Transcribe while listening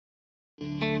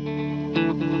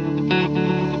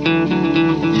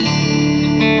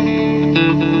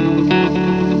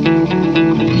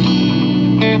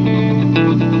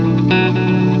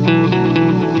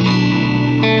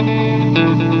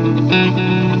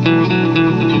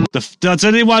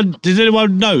Did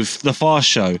anyone know the Fast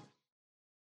Show?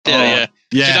 Yeah.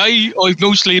 Today I've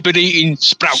mostly been eating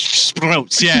sprouts.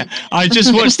 Sprouts, yeah. I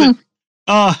just watched it.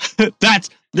 That's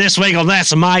this week on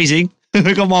That's Amazing.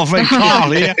 We got my friend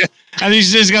Carl here, and he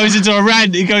just goes into a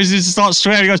rant. He goes into starts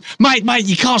swearing. He goes, mate,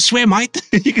 you can't swear, mate.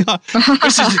 You can't.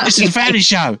 This is a family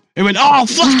show. He went, oh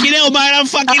fucking hell, mate, I'm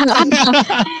fucking.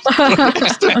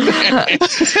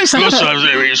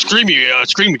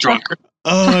 Screamy drunk.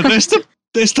 Oh, that's the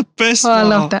best. Oh, I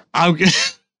love that. I'm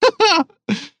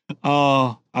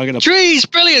gonna. Trees,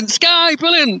 brilliant. Sky,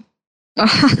 brilliant.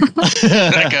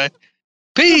 Okay.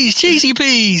 Peas, cheesy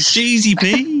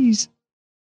peas.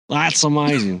 That's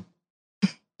amazing.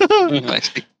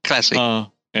 Classic.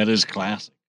 It is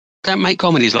classic. Don't make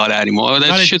comedies like that anymore.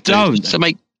 They should don't.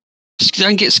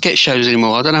 Don't get sketch shows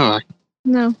anymore. I don't know.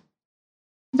 No.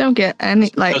 Don't get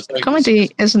any,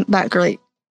 comedy isn't that great.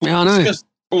 Yeah, I know. Because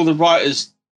all the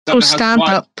writers don't stand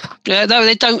up. Yeah, no,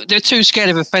 they don't. They're too scared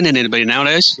of offending anybody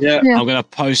nowadays. Yeah. I'm going to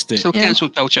post it. Still cancel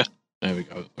culture. There we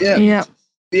go. Yeah.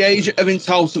 The age of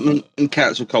entitlement and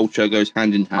cancel culture goes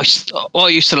hand in hand. I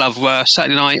used to love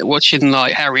Saturday night watching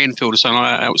Harry Enfield or something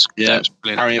like that. That was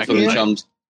brilliant. Harry Enfield and Chums.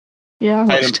 Yeah.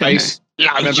 Hayden Pace.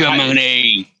 Love your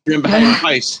money. Remember Hayden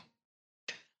Pace?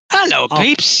 Hello,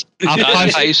 peeps.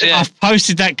 I've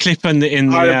posted that clip in the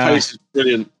Pace is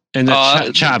brilliant. In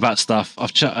the chat about stuff. I'll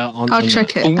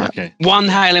check it. Okay. One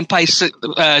Hale and Pace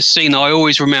scene I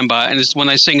always remember, and it's when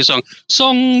they sing a song.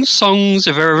 Songs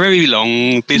are very, very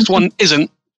long. This one isn't.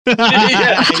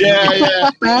 Yeah.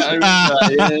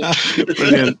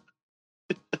 Brilliant.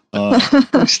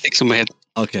 Sticks in my head.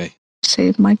 Okay.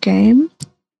 Save my game.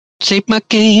 Save my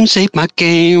game.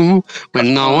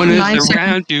 When no one is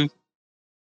around you.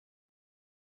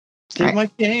 Save my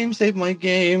game.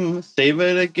 Save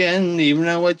it again, even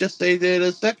though I just saved it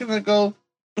a second ago.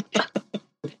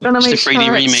 Gonna make it's a 3D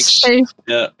remix.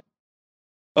 Yeah.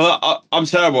 Well, I'm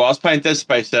terrible. I was playing Dead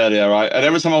Space earlier, right? And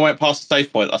every time I went past the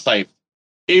save point, I saved.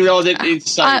 Even though I didn't need to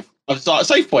save. I was like,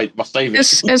 save point, must save it.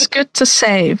 It's good to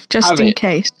save, just in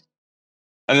case.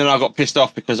 And then I got pissed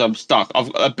off because I'm stuck.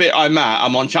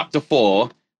 I'm on chapter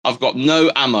 4. I've got no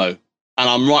ammo. And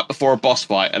I'm right before a boss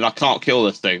fight, and I can't kill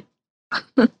this thing.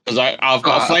 Because I've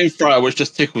got a flamethrower which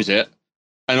just tickles it.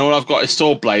 And all I've got is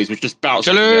sword blades which just bounce.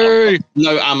 No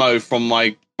ammo from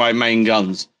my main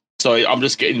guns. So I'm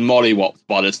just getting mollywopped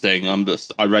by this thing.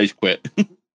 I rage quit.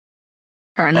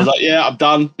 Fair enough. I was like, yeah, I'm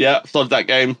done. Yeah, I've started that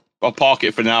game. I'll park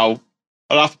it for now.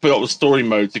 I'll have to put up the story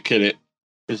mode to kill it.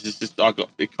 Because it's just,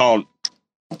 it can't.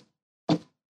 I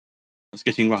was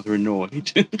getting rather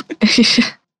annoyed.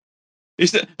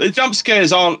 The jump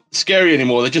scares aren't scary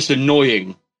anymore. They're just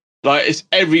annoying. Like, it's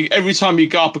every time you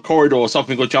go up a corridor,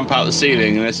 something will jump out the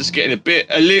ceiling, and it's just getting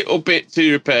a little bit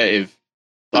too repetitive.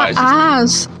 Like,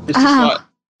 it's just like,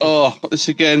 oh, this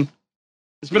again.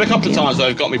 There's been a couple of times that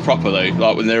have got me proper though,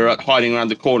 like when they're hiding around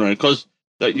the corner, and because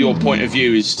your point of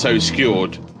view is so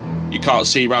skewed, you can't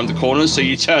see around the corners, so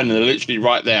you turn and they're literally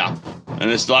right there,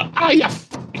 and it's like, yeah.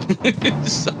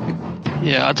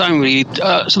 Yeah, I don't really.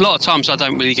 A lot of times I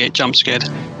don't really get jump scared.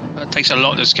 It takes a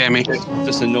lot to scare me. It's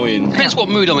just annoying. Depends what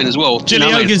mood I'm in as well.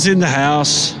 Jilly Hogan's in the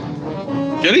house.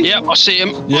 Jilly? Yep, I see him.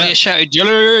 Yeah. I shouted,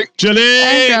 Jilly! Hey,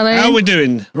 Jilly. How are we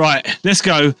doing? Right, let's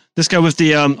go with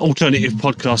the alternative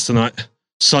podcast tonight.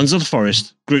 Sons of the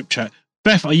Forest group chat.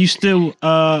 Beth, are you still?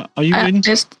 Are you in?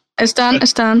 It's done.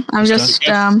 I'm just.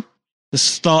 Let's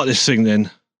start this thing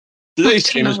then. Today's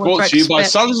stream is brought to you by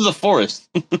Sons of the Forest.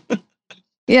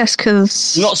 Yes,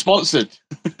 because not sponsored.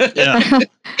 Yeah,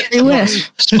 you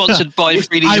wish. Sponsored by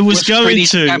 3D. I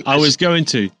was going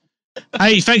to.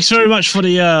 Hey, thanks very much for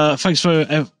the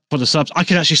for the subs. I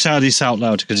can actually say this out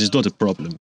loud because it's not a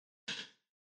problem.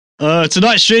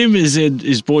 Tonight's stream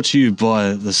is brought to you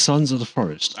by the Sons of the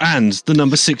Forest and the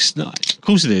number 69. Of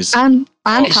course it is. And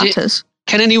Tatters.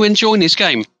 Can anyone join this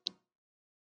game?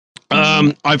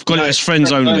 I've got it as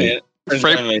friends only.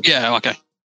 Yeah, okay.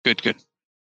 Good.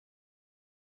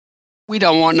 We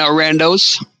don't want no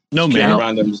randos. No, man.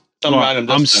 Randoms.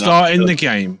 I'm starting the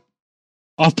game.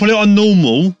 I've put it on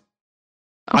normal.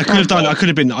 Okay. I could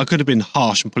have been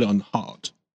harsh and put it on hard.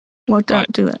 Well,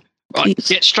 don't do it. Right,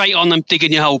 get straight on them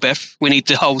digging your hole, Beth. We need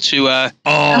the hole to. Oh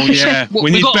yeah,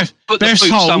 we need Beth's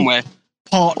hole somewhere.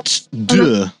 Part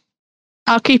 2.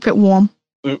 I'll keep it warm.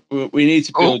 We need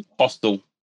to build hostel.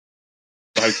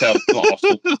 The hotel,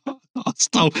 not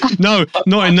hostel. No,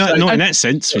 not in that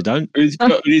sense. We don't. We need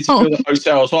to fill the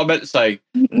hotel. That's what I meant to say.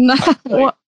 No,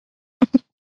 what?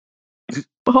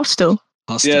 Hostel.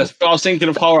 Yes, I was thinking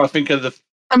of horror. I think of the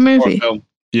A horror movie. film.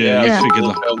 Yeah, Yeah. I figured the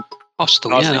that. film.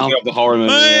 Hostel, I was yeah. thinking of the horror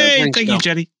movie. Hey, Thanks, thank you, Bill.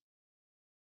 Jenny.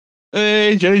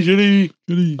 Hey, Jenny.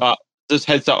 Just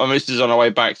heads up, my missus is on her way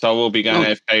back, so I will be going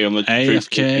AFK on the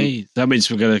AFK. That means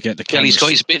we're going to get the Kelly's cameras. got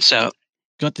his bits out.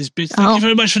 Got this bits. Thank you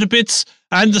very much for the bits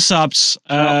and the subs.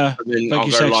 Thank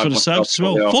you, Sex, for the subs as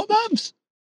well. 4 months.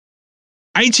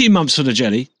 18 months for the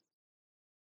Jenny.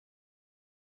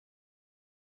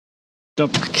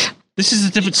 This is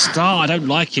a different start. I don't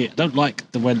like it. I don't like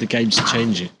the way the game's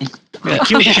changing. Yeah,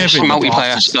 Killed it's Kevin. a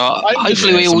multiplayer start.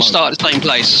 Hopefully we all start at the same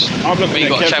place. I'm looking We at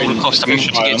got to travel Kevin. across the mountain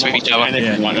to get to each other.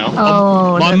 Anything right now.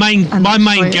 Oh, My main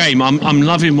sorry. game. I'm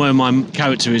loving where my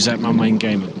character is at my main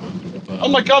game at the moment. But, Oh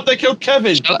my god, they killed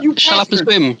Kevin! Shut up and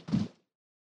swim.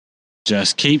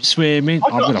 just keep swimming. I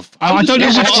I I'm don't know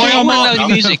just- which I way I'm want to know on.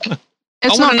 the music.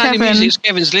 It's I not want to know the Kevin. music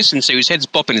Kevin's listening to. His head's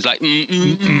bopping. He's like,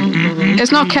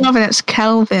 It's not Kelvin. It's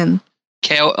Kelvin.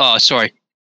 Oh, sorry.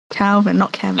 Calvin,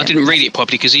 not Kevin. I didn't read it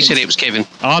properly because he said it was Kevin.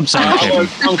 I'm saying Kevin.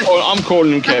 I'm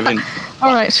calling him Kevin.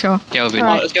 All right, sure. Kelvin.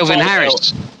 Right. Kelvin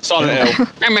Harris. Silent Hill.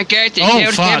 Oh my god, they Oh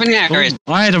killed fuck! Kevin Harris.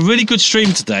 I had a really good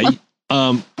stream today.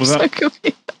 So Without,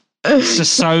 confused. it's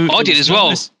just so. I did as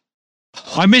well.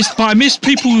 I missed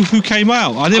people who came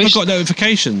out. I never wish- got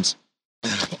notifications.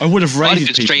 I would have I raided did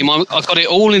the people. stream. I got it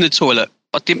all in the toilet.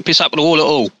 I didn't piss up at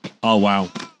all. Oh wow!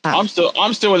 I'm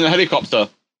still in the helicopter.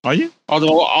 Are you? I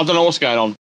don't know what's going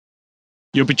on.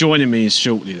 You'll be joining me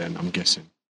shortly then, I'm guessing.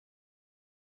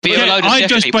 Be a load of I deaf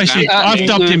just people, basically, man. I've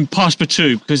dubbed him Pastor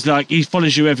 2 because like he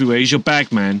follows you everywhere. He's your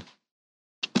bag man.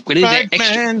 We need Bag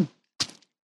extra, man.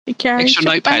 He carries extra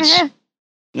your notepads. bag.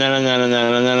 No.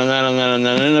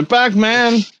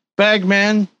 Bag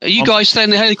man. Are you guys staying in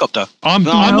the helicopter? I'm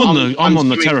on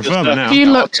the terra firma now. You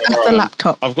looked at the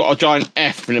laptop. I've got a giant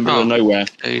F in the middle of nowhere.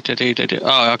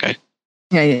 Oh, okay.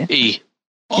 Yeah. E.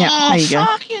 Yeah, there you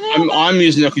go. I'm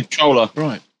using a controller.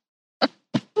 Right.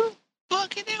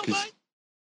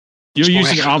 You're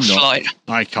using it. I'm not. Flight.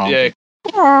 I can't. Yeah.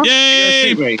 Aw, Yay!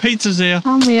 shoot me. Pizza's here.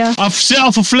 come here. I've set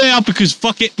off a flare because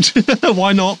fuck it.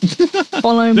 Why not?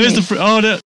 Follow There's me.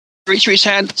 the Reach for his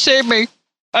hand. Save me.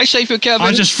 I say for Kevin.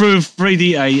 I just threw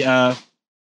 3D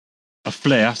a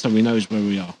flare so we knows where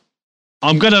we are.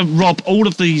 I'm gonna rob all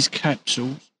of these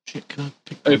capsules. Shit, can I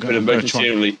pick Open I'm gonna emergency try.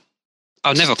 only.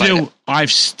 I've never played it.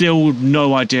 I've still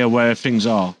no idea where things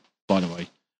are, by the way.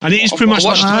 And it is pretty much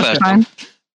Watch like the No, first that's fine.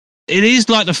 it is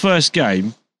like the first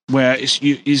game where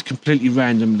it's completely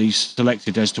randomly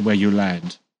selected as to where you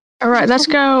land. All right, let's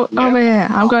go over here.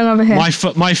 I'm going over here. My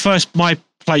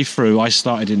playthrough, I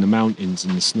started in the mountains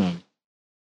in the snow.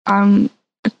 I'm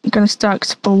gonna start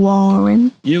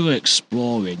exploring. You were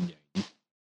exploring.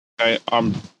 Okay,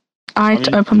 I had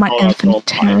to open my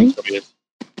inventory.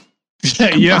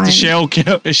 Yeah, you have to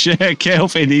Combined. share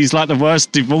Kelvin. He's like the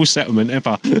worst divorce settlement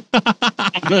ever.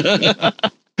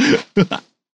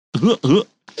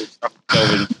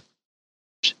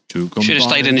 Should have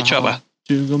stayed in the chopper.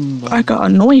 I got a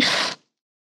knife.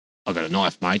 I got a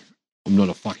knife, mate. I'm not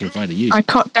a fucking afraid to use I it.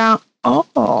 cut down.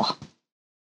 Oh,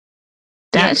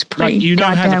 that's pretty. Like, you know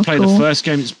how to goddamn play cool. the first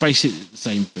game. It's basically the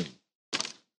same thing.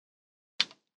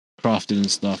 Crafting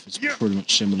and stuff. It's pretty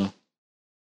much similar.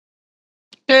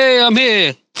 Hey, I'm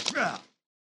here.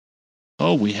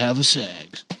 Oh, we have a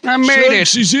sex. I made it.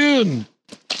 Sex is in.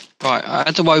 Right, I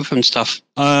had to open stuff.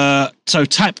 So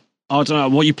tap. I don't know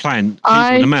what you plan.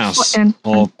 I With the mouse put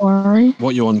or inventory.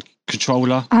 what you're on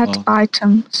controller. Add or-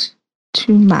 items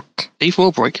to Mac.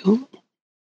 D4 break.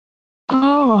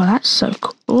 Oh, that's so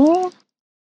cool.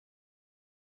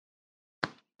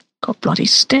 Got a bloody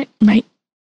stick, mate.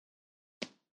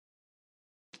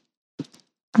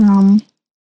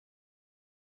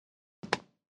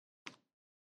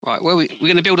 Right, where we're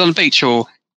going to build on the beach or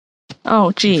Oh,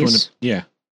 if you wanna- jeez. yeah.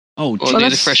 Oh, near the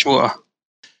let's- fresh water? Oh,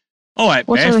 Oh, all right,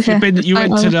 What's Beth. over here? You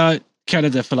went Oh, to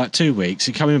Canada for like 2 weeks.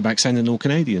 You're coming back sounding all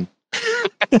Canadian.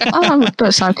 Oh,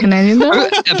 don't sound Canadian though.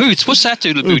 A boot. What's that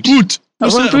do to the boot? boot.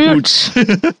 What's A that? A boot?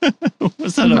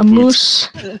 What's that? A A boot? moose.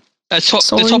 The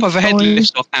top of her head Sorry.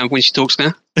 lifts off now when she talks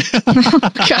now.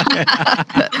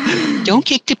 Don't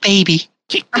kick the baby.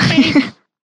 Kick the baby.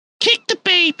 Kick the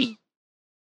baby.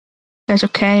 There's a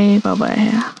cave over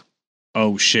here.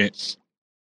 Oh shit!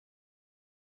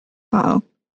 Uh-oh.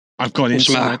 I've gone What's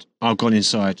the matter? inside. I've gone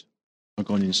inside. I've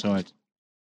gone inside.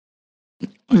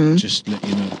 Hmm. Just let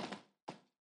you know.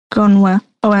 Gone where?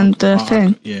 Oh, and the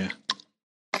thing. Yeah,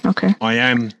 Okay. I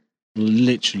am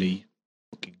literally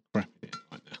fucking crapping it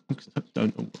right now. 'Cause I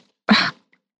don't know.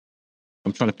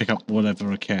 I'm trying to pick up whatever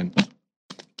I can.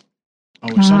 Oh,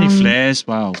 it's only flares.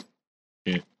 Wow.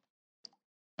 Shit.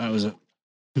 That was a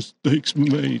mistakes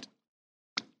made.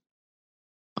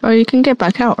 Oh, you can get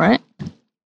back out, right?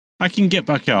 I can get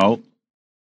back out.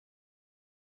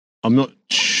 I'm not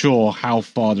sure how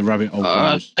far the rabbit hole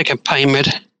goes. Take a pain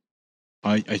med.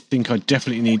 I think I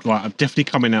definitely need... Right, I'm definitely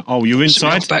coming out. Oh, you're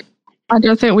inside? Back. I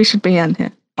don't think we should be in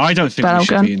here. I don't think we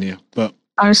should be in here, but...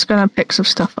 I was going to pick some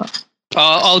stuff up.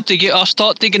 I'll dig it. I'll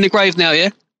start digging the grave now,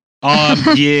 yeah?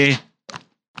 Yeah.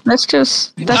 Let's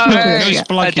just...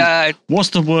 I died. What's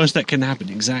the worst that can happen?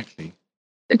 Exactly.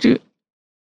 Did you...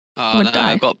 Oh, no,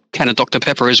 I've got a can of Dr.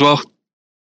 Pepper as well.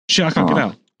 Shit, I can't get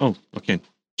out. Oh, I can.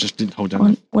 Just didn't hold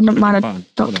down. Wouldn't mind a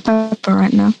Dr. Pepper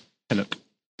right now. Hey, look.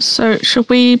 So, should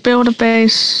we build a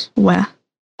base where?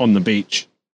 On the beach.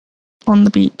 On the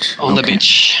beach. On the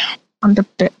beach. On the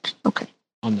beach. Okay.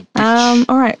 On the beach.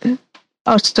 All right.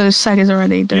 Oh, so Sag is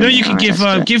already doing. You know, you can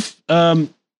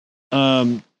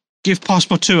give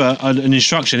Passport an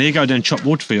instruction. Here you go, then chop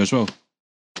wood for you as well.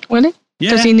 Really?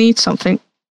 Yeah. Does he need something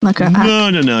like a?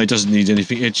 No. He doesn't need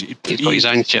anything. He's got his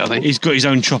own shit, I think. He's got his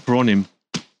own chopper on him.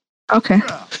 Okay.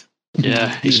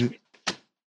 Yeah.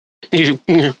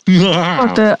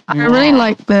 I really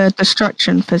like the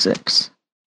destruction physics.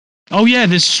 Oh yeah,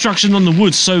 the destruction on the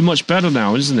wood's so much better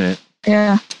now, isn't it?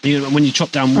 Yeah. You know, when you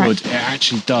chop down wood, it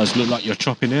actually does look like you're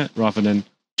chopping it rather than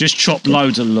just chop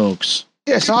loads of logs.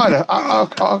 Yes, I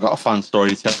got a fun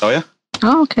story to tell you.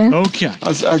 Oh, okay. Okay.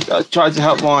 I tried to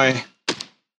help my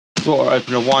daughter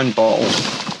open a wine bottle,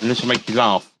 and this will make you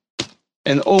laugh.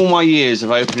 In all my years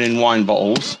of opening wine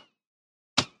bottles,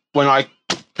 when I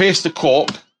pierced the cork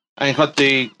and got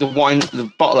the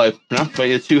bottle opener, so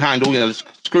you have two handles, the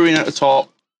screwing at the top,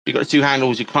 you got the two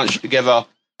handles, you crunch it together,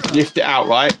 lift it out,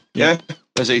 right? Yeah.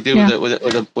 As you do with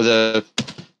a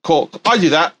cork. I do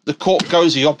that. The cork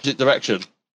goes the opposite direction.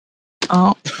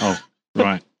 Oh,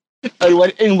 right. And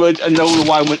went inward, and all the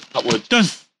wine went upward,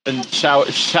 and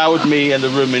showered me and the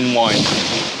room in wine.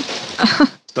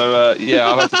 So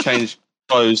I've had to change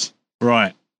clothes.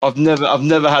 Right. I've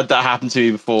never had that happen to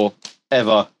me before,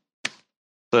 ever.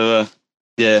 So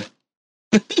yeah.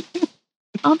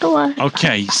 How do I?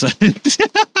 Okay, so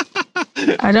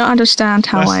I don't understand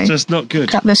how that's just not good.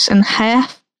 Cut this in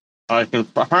half.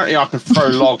 Apparently I can throw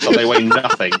logs that they weigh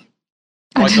nothing.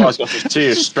 My guy's got some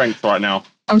serious strength right now.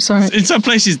 I'm sorry. In some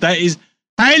places that is.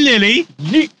 Hey, Lily.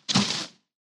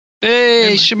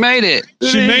 Hey, she made it.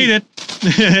 She made it.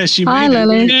 She Hi, made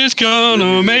Lily. It's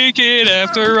gonna make it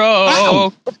after all.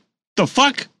 Ow. The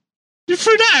fuck? You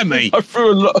threw that at me. I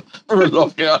threw a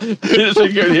log out. It's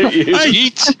going to hit you.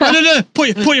 Hey, no.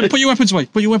 Put your weapons away.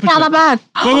 Put your weapons Not away. bad.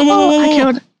 Whoa. I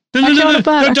killed. No.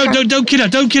 Don't kill her.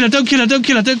 Don't kill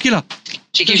her.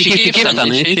 She gives something,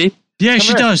 doesn't she? Yeah,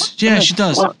 she does. Yeah, she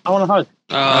does. I want to hug.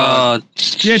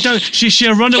 Yeah, don't.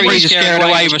 She'll run away. She's scared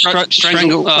away with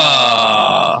strangle.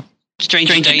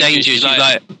 Stranger dangers.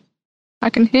 Like, I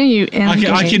can hear you in.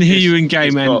 I can hear you in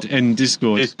game and in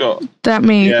Discord. It's got. That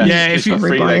means if you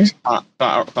three legs,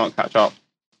 can't catch up.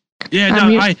 Yeah,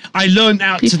 no, I learned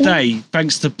out today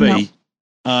thanks to B.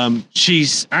 No.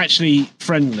 She's actually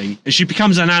friendly. She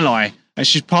becomes an ally, and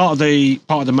she's part of the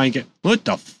main game. What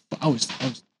the? Come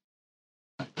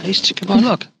on,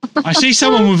 look. I see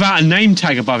someone without a name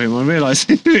tag above him. I realised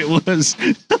who it was.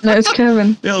 No, it's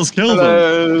Kevin. It was Kelvin.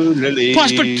 Hello, Lily.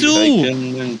 Passport 2.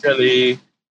 Bacon and jelly.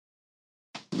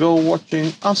 You're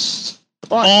watching us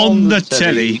on the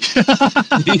telly.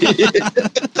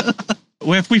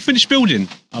 Where have we finished building?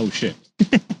 Oh shit!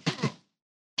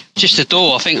 Just the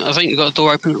door. I think you got the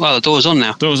door open. Well, the door's on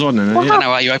now. Door's on now. I don't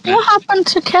know how you open it. What happened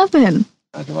to Kevin?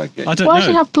 How do I get? I don't Why know. does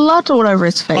he have blood all over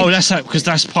his face? Oh, that's because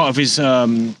that's part of his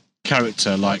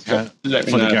character, like for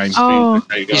the game. Oh.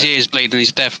 His ears bleeding.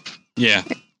 He's deaf. Yeah,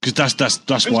 because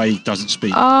that's why he doesn't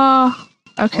speak. Oh,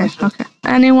 okay.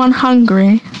 Anyone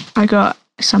hungry? I got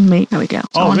some meat. There we go.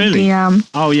 Oh, on really? The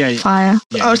fire.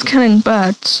 Yeah. I was killing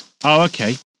birds. Oh,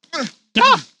 okay.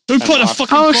 Who put a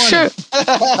fucking Oh fire? Shoot!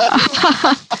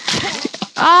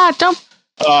 Don't.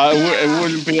 It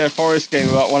wouldn't be a forest game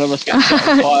without one of us getting set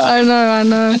on fire. I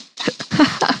know.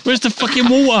 Where's the fucking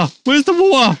water? Where's the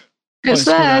water? It's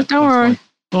there. Don't worry.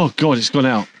 Oh god, it's gone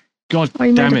out. God Oh,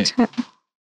 you damn made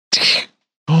it!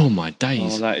 Oh my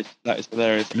days! Oh, that is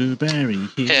hilarious. Blueberry.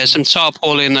 Yeah, some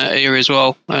tarpaulin in that area as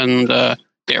well, and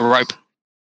bit of rope.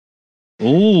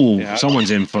 Oh, Yeah.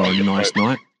 someone's in for a nice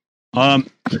night. Well,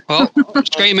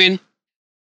 screaming.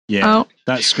 Yeah, Oh.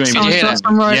 that's screaming. Someone's got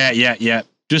some rope. Yeah.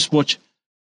 Just watch.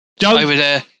 Over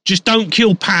there. Just don't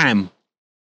kill Pam,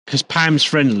 because Pam's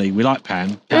friendly. We like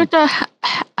Pam. Who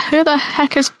the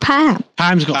heck is Pam?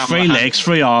 Pam's got Pam 3 legs,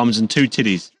 3 arms, and 2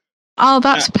 titties. Oh,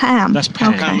 that's Pam. That's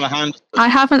Pam. Okay. Pamela Hand. I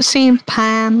haven't seen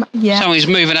Pam yet. Someone's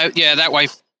moving out. Yeah, that way.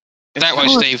 That way,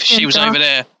 Oh, Steve. She was yeah. over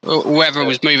there. Whoever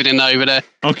was moving in over there.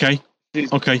 Okay.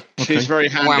 She's, Okay. she's very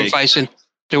Where I'm handy. facing.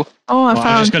 Oh, I Right, I'm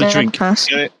found just a gonna dead drink.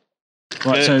 person. Get it?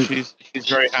 Right. Yeah, So she's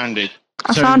very handy.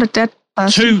 I So found a dead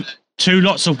person. two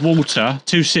lots of water,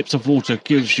 2 sips of water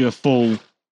gives you a full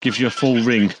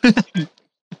ring.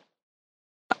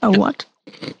 Oh, what?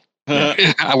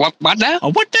 What now?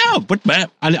 Oh, what now? What man?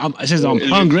 It says I'm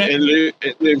hungry.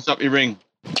 It lifts up your ring.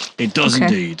 It does Okay.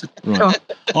 indeed. Right. Sure.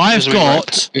 I've Doesn't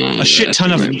got work. a shit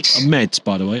ton of Nice. meds,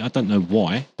 by the way. I don't know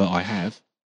why, but I have.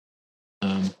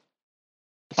 I've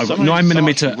got Somebody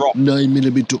 9mm. rock.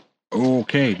 9mm.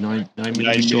 Okay, 9mm.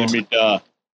 9mm.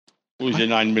 Who's a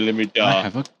 9mm? I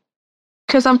have a.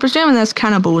 Because I'm presuming there's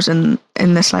cannibals in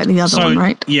this, like the other So one,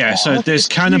 right? yeah, so Oh, there's that's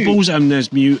cannibals and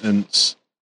there's mutants.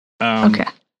 Okay.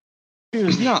 He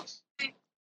was nuts.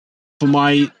 For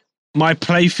my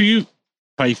playthrough,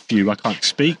 I can't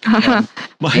speak. My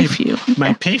If you.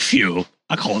 my playthrough,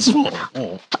 I can't talk.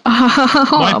 Oh.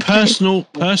 My My personal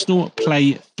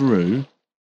playthrough.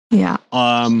 Yeah.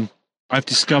 I've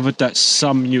discovered that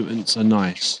some mutants are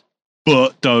nice,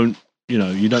 but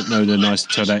you don't know they're nice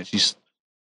until they actually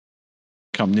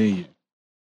come near you.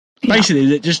 Yeah. Basically,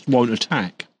 they just won't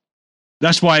attack.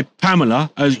 That's why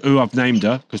Pamela, who I've named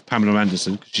her, because Pamela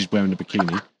Anderson, because she's wearing a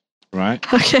bikini,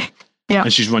 right? Okay. Yeah.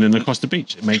 And she's running across the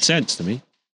beach. It made sense to me.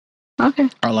 Okay.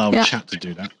 I'll allow Yeah. chat to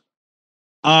do that.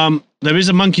 There is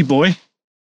a monkey boy.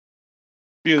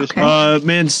 Okay.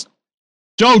 Man's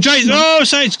Joe, Jason. Oh,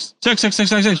 Sage.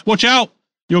 Watch out.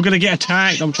 You're going to get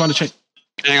attacked. I'm trying to check.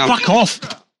 Hang on. Fuck off.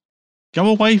 Go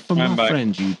away from Stand my back.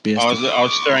 friend, you bitch. I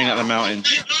was staring at the mountain.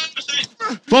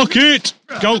 Fuck it.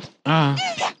 Go.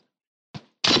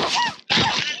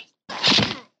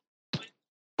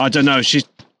 I don't know. She's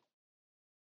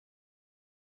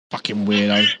fucking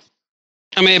weirdo.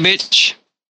 Come here, bitch.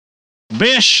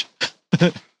 Bish.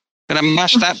 Gonna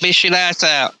mash that bitch your ass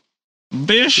out.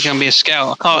 Bish. She's gonna be a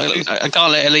scout. I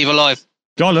can't let her leave alive.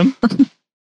 Gollum.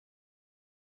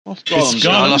 What's going on? It's So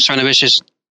I gone. lost her in the vicious.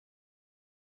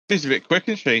 She's a bit quick,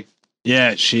 isn't she?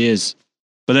 Yeah, she is.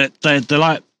 But they're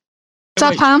like. Is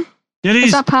that Pam? Yeah, it Is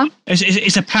is. that Pam?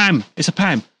 It's a Pam. It's a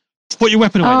Pam. Put your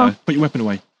weapon away, Oh. though. Put your weapon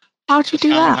away. How'd you do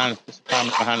that?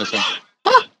 Pamela Henderson.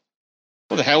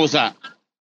 What the hell was that?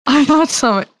 I heard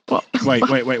something. What? Wait.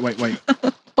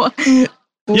 What?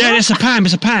 Yeah, it's a Pam.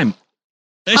 It's a Pam.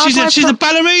 How do I She's a put-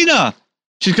 ballerina.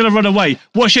 She's gonna run away.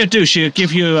 What she'll do? She'll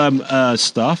give you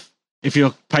stuff if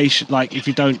you're patient. Like if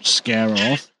you don't scare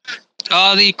her off.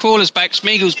 Oh, the crawler's back.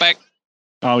 Smeagol's back.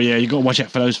 Oh yeah, you got to watch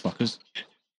out for those fuckers.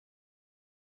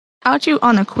 How'd you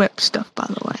unequip stuff, by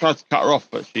the I way? tried to cut her off,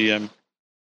 but she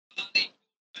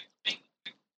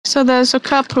So there's a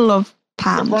couple of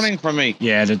kept Pams. running from me.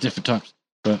 Yeah, they're different types.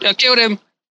 I killed him.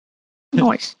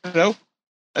 Nice. Hello?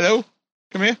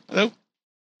 Come here. Hello,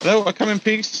 I come in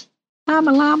peace. I'm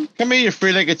a lamb. Come here, you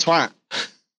three-legged twat.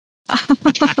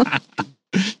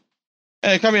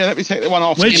 Hey, come here. Let me take the one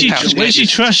off. When Skin pouch, she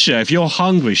yes. trusts you, if you're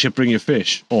hungry, she'll bring you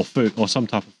fish or food or some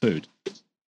type of food.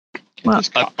 Well,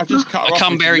 I've just cut her I off.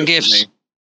 come and she bearing looked at gifts. me.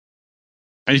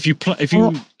 And if you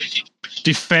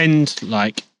defend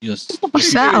like your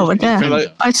what's that over there?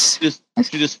 defender.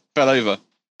 She just fell over.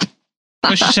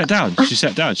 No, she sat down. She's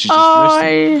just Oh,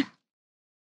 resting.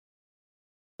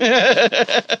 Who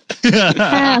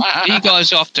you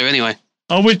guys off to anyway?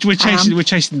 Oh, we're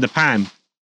chasing the Pam.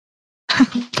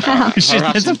 Pam. There's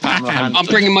Harassing a Pamela Pam. I'm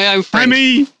bringing my own friend.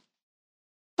 Pammy.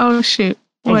 Oh shoot.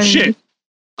 Oh Wait. shit!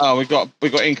 Oh, we got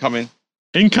incoming.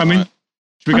 Incoming. Right.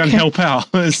 Should we go and Okay. help out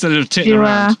instead of titting You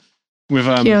around with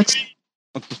cute.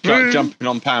 I'm just jumping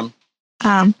on Pam.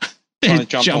 Trying to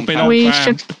jump jumping on on We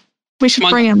Pam. We should My-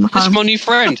 bring him That's home. my new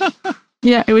friend.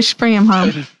 Yeah, we should bring him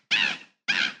home.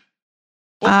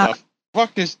 What the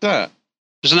fuck is that?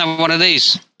 There's another one of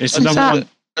these. It's What's another that? one.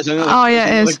 There's another, Oh, yeah,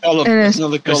 there's it is. another Gollum. It There's is.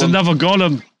 another There's Gollum. another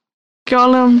Gollum.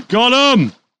 Gollum.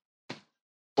 Gollum.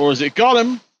 Or is it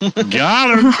Gollum?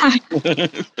 Gollum.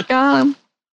 Gollum.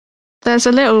 There's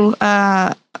a little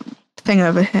thing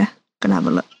over here. Gonna have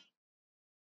a look.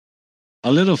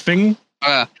 A little thing.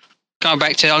 Going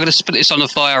back to, I'm going to split this on the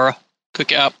fire.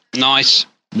 Cook it up. Nice.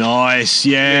 Nice.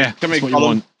 Yeah. Yeah, come That's here, what you Gollum.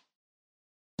 want.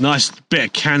 Nice bit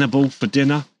of cannibal for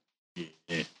dinner.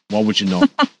 Yeah. Why would you not?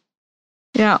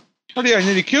 Yeah. Bloody hell, he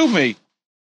nearly killed me.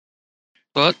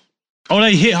 What? Oh,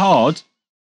 they hit hard.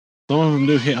 Some of them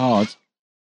do hit hard.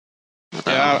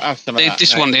 Yeah, I'll have some of that.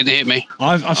 This mate. one didn't hit me.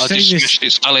 I've I seen just this. smashed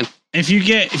its skull in. If you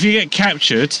get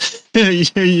captured,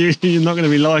 you're not going to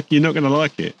be like. You're not going to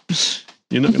like it.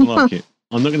 You're not going to like it.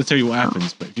 I'm not going to tell you what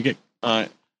happens, but if you get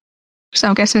Alright. So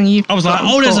I'm guessing you. I was like,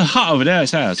 oh, there's a hut over there.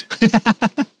 It's ours.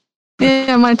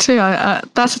 Yeah, mine too.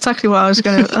 That's exactly what I was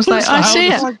going to. I was like, I see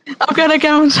it. I'm going to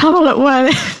go and have a look where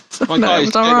it is. My guy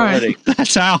is dead already.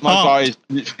 That's our My hut. guy is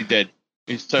literally dead.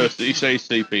 He's so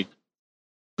sleepy.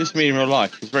 Just me in real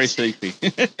life. He's very sleepy.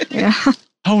 Yeah.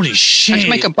 Holy shit. Let's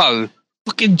make a bow.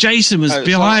 Fucking Jason was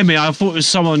behind me. I thought it was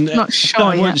someone. Not sure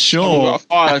I wasn't yet. sure.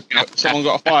 Someone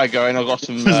got a fire going. I've got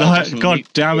some. I was like, got some God meat.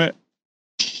 damn it.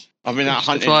 I've been out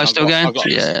hunting. Fire still going? I've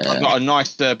got a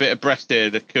nice bit of breast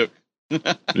here to cook.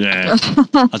 Yeah.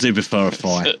 I do prefer a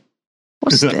fire.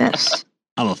 What's this?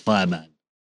 I'm a fireman.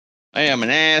 I am an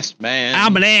ass man.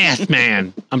 I'm an ass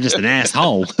man. I'm just an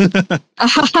asshole.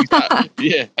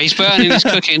 Yeah. He's burning his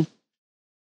cooking.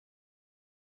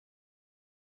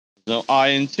 No I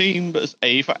in team, but it's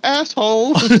A for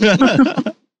asshole.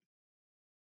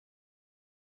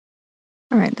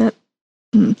 All right.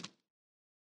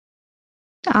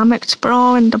 I'm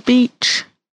exploring the beach.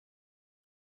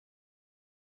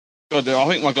 God, I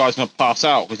think my guy's gonna pass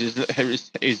out because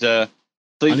his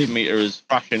sleep meter is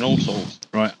flashing all sorts.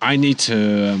 Right. I need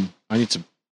to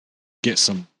get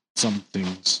some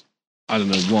things. I don't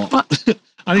know what.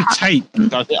 I need tape.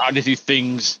 I need these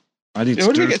things. I need Where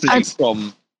to do we do get tape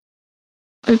from?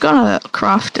 We're gonna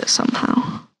craft it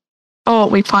somehow. Oh,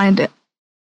 we find it.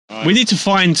 Right. We need to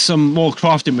find some more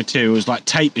crafting materials. Like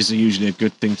tape is usually a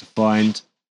good thing to find.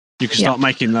 You can start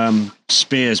making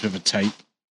spears with a tape.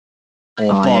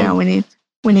 Or bow. Yeah,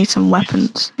 we need some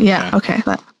weapons. Yeah. Okay.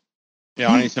 Yeah,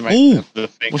 I need to make the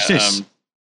thing. What's this?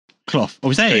 Cloth.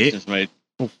 Oh, is that it? Made.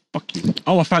 Oh, fuck you.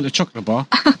 Oh, I found a chocolate bar.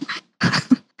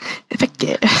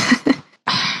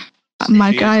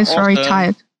 My guy's very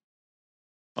tired.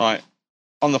 Right.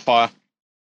 On the fire.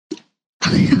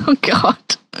 Oh, God.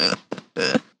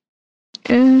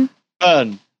 Yeah.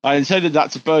 Burn. I intended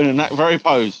that to burn in that very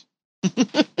pose.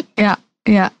 Yeah.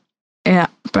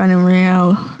 Burning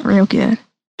real good.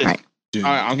 Right.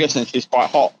 I'm guessing she's quite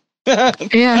hot.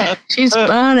 Yeah, she's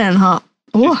burning hot.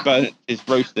 She's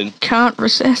roasting. Can't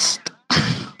resist.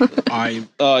 You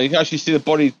can actually see the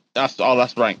body. That's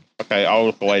rank. Okay, I'll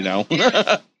look away now.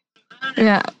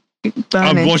 Yeah.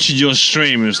 Burning. I'm watching your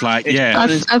stream. It was like,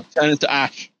 turn into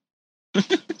ash.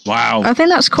 Wow. I think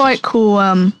that's quite cool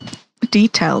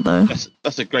detail, though.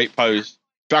 That's a great pose.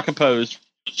 Dragon pose.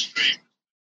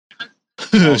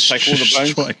 I'll take all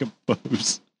the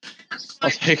bones.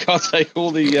 I'll take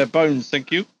all the bones.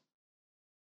 Thank you.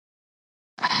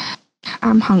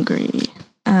 I'm hungry.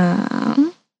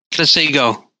 The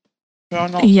seagull.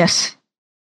 Yes.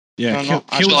 Yeah,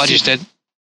 That's what I just did.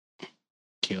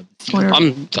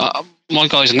 My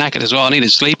guy's knackered as well. I need to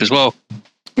sleep as well.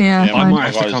 Yeah, I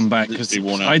might have to come back because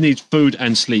I need food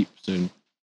and sleep soon.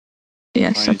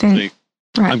 Yes, I think.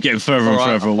 Right. I'm getting further and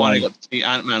further away. I got to see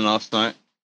Ant-Man last night.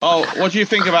 Oh, what do you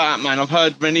think about Ant-Man? I've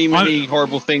heard many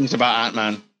horrible things about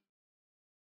Ant-Man.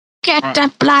 Get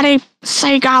the bloody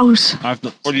seagulls. I've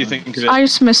not. What do you think of it? I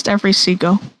just missed every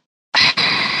seagull.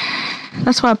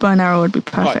 That's why a bow and arrow would be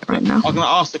perfect right now. I'm going to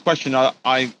ask the question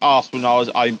I asked when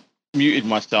I muted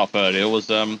myself earlier. Was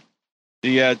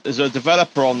there's a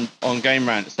developer on Game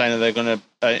Rant saying that they're going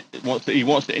to he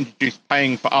wants to introduce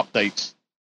paying for updates,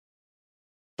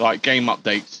 like game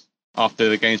updates after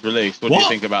the game's released. What do you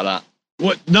think about that?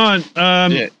 What? No,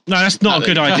 no, that's not a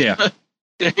good idea.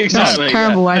 Exactly. That's a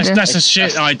terrible idea. That's a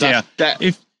shit idea.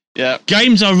 If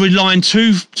games are relying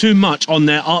too much on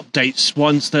their updates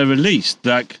once they're released.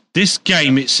 Like this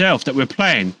game itself that we're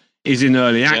playing is in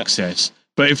early access.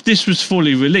 But if this was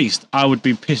fully released, I would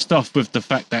be pissed off with the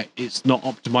fact that it's not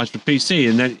optimized for PC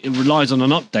and then it relies on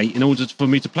an update in order for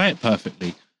me to play it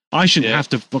perfectly. I shouldn't have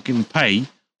to fucking pay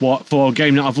for a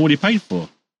game that I've already paid for.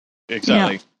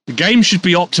 Exactly. Yeah. The game should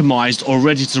be optimized or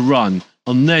ready to run.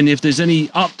 And then if there's any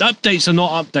updates are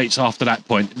not updates after that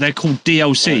point, they're called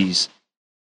DLCs.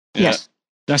 Yes.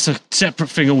 That's a separate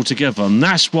thing altogether. And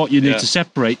that's what you need to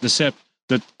separate the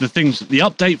things, the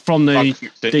update from the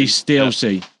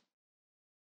DLC.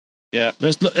 Yeah.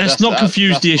 Let's not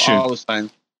confuse the issue. I was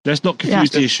saying. Let's not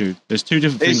confuse the issue. There's two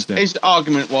different things there. His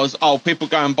argument was, people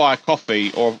go and buy a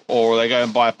coffee or they go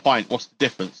and buy a pint. What's the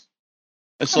difference?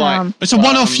 It's like it's a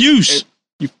one-off use.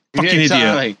 You fucking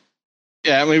idiot.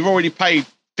 Yeah, and we've already paid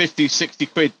 50, 60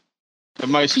 quid for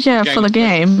most for the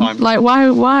game. Like,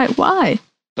 why?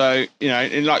 So,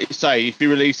 and like you say, if you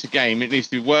release a game, it needs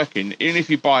to be working. Even if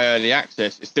you buy early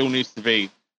access, it still needs to be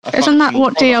Isn't that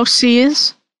what DLC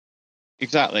is?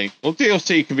 Exactly. Well,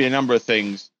 DLC can be a number of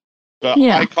things, but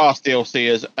I class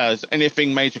DLC as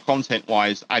anything major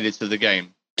content-wise added to the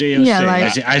game.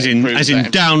 DLC, as in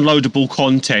downloadable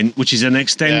content, which is an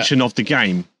extension of the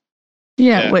game.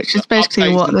 Yeah, which is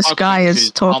basically what this guy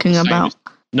is talking about.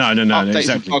 No, Updates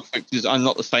exactly. and bug fixes are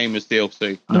not the same as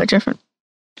DLC. They're different.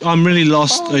 I'm really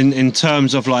lost in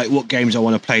terms of like what games I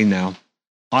want to play now.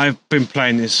 I've been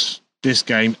playing this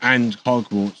game and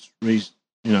Hogwarts,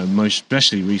 most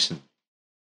especially recently.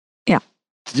 Yeah.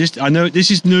 I know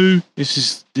this is new. This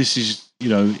is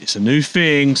it's a new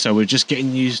thing, so we're just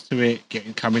getting used to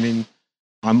it, coming in.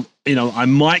 I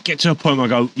might get to a point where I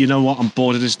go, you know what, I'm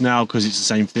bored of this now because it's the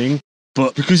same thing.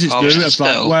 But because it's new, it's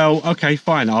like, well, okay,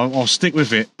 fine, I'll stick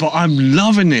with it. But I'm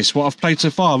loving this, what I've played so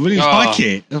far. I really like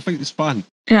it. I think it's fun.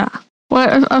 Yeah.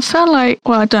 Well, I feel like,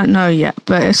 I don't know yet,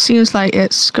 but it seems like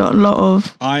it's got a lot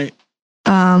of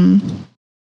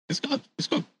it's got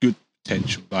good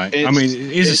potential. Like, I mean,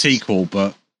 it is a sequel,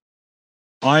 but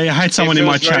I had someone in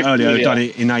my chat earlier who done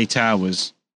it in 8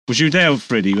 hours. Was you there,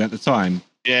 Freddie, at the time?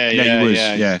 Yeah, you was.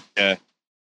 Yeah, but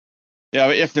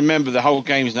you have to remember the whole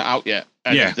game's not out yet.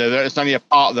 And it's only a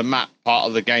part of the map, part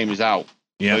of the game is out.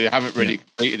 Yeah. So you haven't really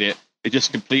completed it. It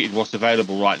just completed what's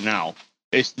available right now.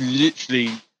 It's literally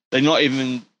it's not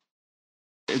even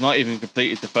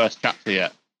completed the first chapter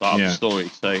yet, of the story.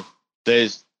 So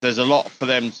there's a lot for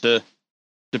them to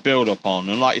build upon.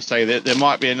 And like you say, there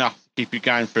might be enough to keep you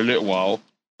going for a little while,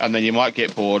 and then you might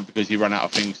get bored because you run out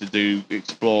of things to do,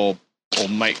 explore or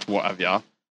make, whatever.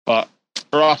 But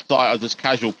for us, like, as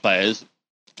casual players,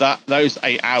 those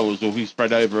 8 hours will be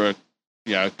spread over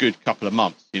a good couple of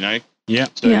months, Yeah.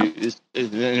 So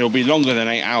it'll be longer than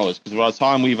 8 hours, because by the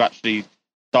time we've actually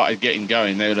started getting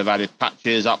going, they would have added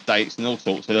patches, updates, and all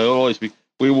sorts. So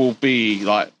we will be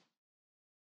like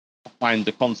behind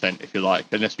the content, if you like,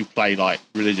 unless we play like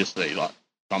religiously, like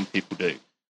some people do.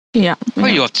 Yeah. Where are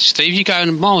you off to, Steve? You're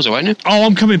going miles away, aren't you? Oh,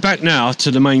 I'm coming back now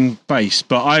to the main base,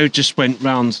 but I just went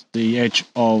round the edge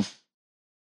of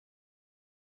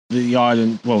the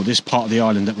island. Well, this part of the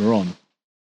island that we're on.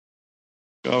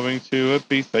 Going to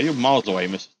Ibiza. You're miles away,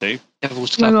 Mr. Steve. Oh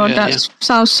my god, that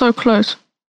sounds so close.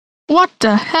 What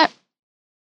the heck?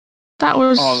 That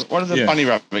was... Oh, what did the bunny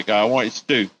rabbit go? I wanted to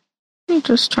do. You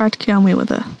just tried to kill me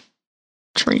with a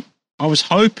tree. I was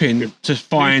hoping to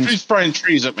find... Who's throwing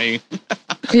trees at me?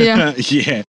 Yeah.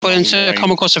 Yeah. Going to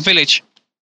come across a village.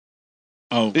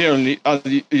 Oh. You're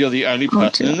the only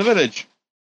person in the village.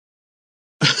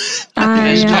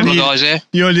 There's a couple of guys there.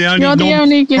 You're the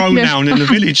only pronoun in the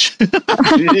village.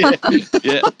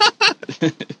 Yeah.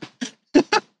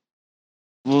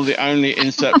 Well, the only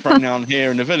insert pronoun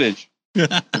here in the village.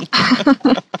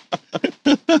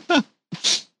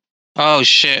 Oh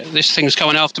shit! This thing's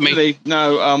coming after me. Really?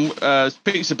 No,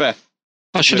 speaks to Beth.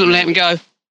 I shouldn't let him go.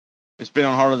 It's been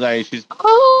on holiday. She's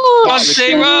run,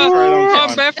 Steve,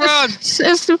 run, Beth, run.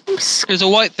 There's a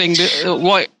white thing.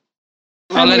 White.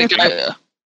 I'll let it go.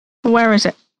 Where is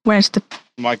it? Where's the?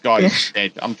 My guy's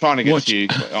dead. I'm trying to get to you.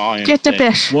 Get the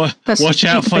Bish. Watch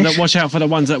out for the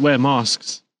ones that wear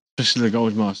masks, especially the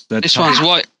gold masks. This one's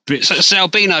white. It's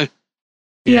albino.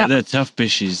 Yeah, they're tough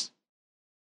bishes.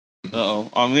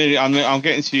 I'm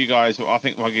getting to you guys. I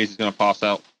think my geese is going to pass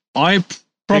out. I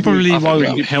probably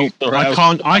won't help. I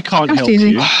can't help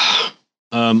you.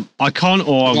 I can't,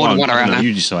 or I won't. No,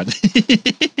 you decide.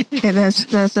 Okay,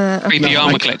 there's a creepy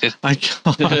armor collected. I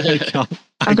can't.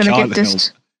 I'm gonna get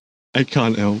this. I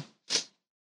can't help.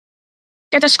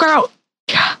 Get the scrout.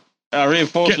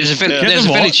 Reinforcements. There's a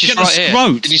village just right here.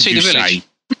 Did you see the village?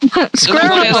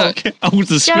 Scroat. Oh,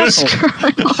 the scroat.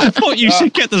 I thought you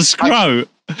said get the scroat.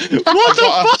 What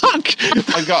the fuck?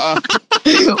 I got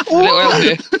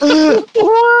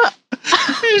What?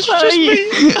 It's just me.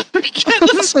 Get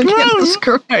the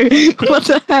scroat. What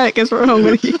the heck is wrong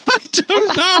with you? I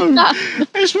don't know.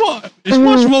 It's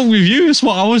what's wrong with you? It's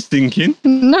what I was thinking.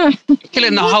 No.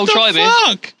 Killing the whole tribe here.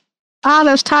 Fuck?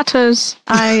 Those tattoos.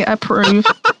 I approve.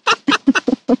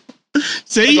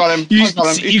 See, I got him.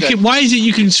 Why is it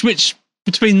you can switch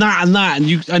between that and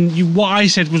you? What I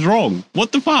said was wrong.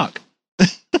 What the fuck?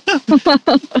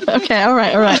 Okay, all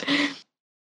right.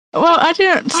 Well, I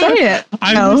didn't say it.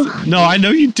 No, I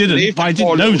know you didn't. But I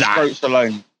didn't know that.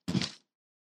 Alone.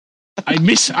 I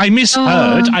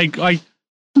misheard.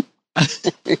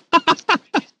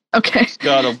 Okay.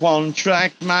 Got a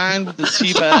one-track mind with the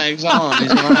tea bags on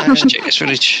his mind. Let's check this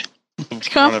village. I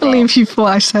can't believe you thought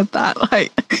I said that.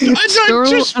 Like,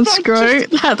 squirrel and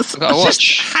scroat. That's I've got to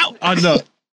watch. I know.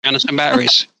 And some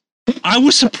batteries. I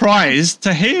was surprised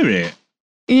to hear it.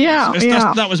 Yeah,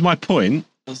 That was my point.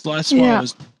 That's what I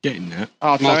was getting at.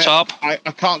 Oh, More top. I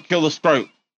can't kill the scroat.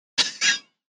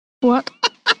 What?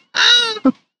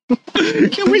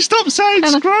 Can we stop saying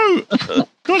scroat?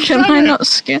 Can I not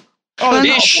skin? Oh,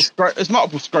 there's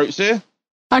multiple scroats here.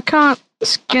 I can't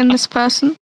skin this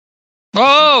person.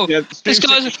 Oh! Yeah, This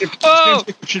guy's... Oh!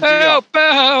 Help!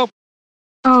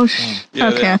 Oh, Yeah,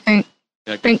 they okay. are. I think.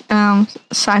 Yeah, I think.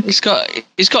 Psych. He's got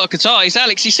a guitar. It's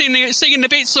Alex. He's singing the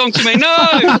beat song to me. No,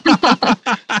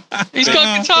 he's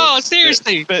got a guitar.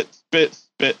 Seriously. Bits.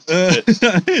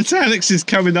 It's Alex is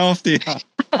coming after you.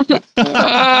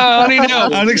 I need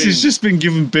help. Alex has just been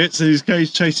given bits and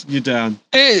he's chasing you down.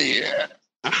 I'm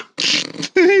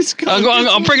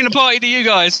bringing the party to you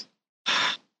guys.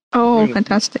 Oh,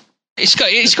 fantastic. It's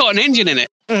got an engine in it.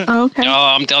 Oh, okay.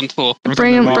 Oh, I'm done for.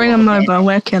 Bring him over.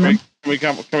 We're killing him. Can we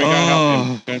go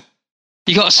help him?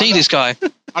 You got to see this guy.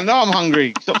 I know I'm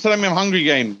hungry. Stop telling me I'm hungry,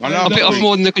 game. I know I I'm bit off hungry.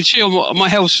 more than I could chew. My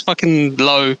health's fucking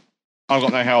low. I've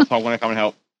got no health. I want to come and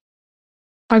help.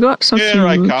 I got some Here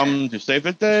I food. come to save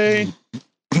the day.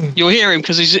 You'll hear him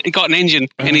because he's got an engine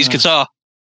in his guitar.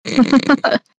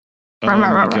 Oh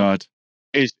my god.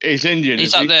 Is Indian?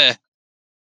 He's up there.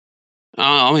 Oh,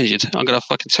 I'm injured. I'm gonna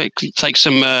fucking take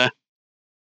some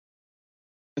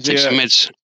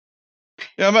meds.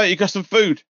 Yeah, mate, you got some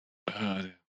food.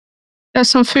 There's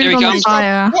some food Here he on the comes.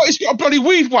 fire. What? He's got a bloody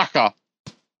weed whacker.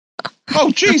 Oh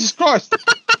Jesus Christ!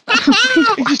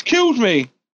 He just killed me.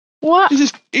 What? He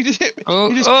just hit me. Oh,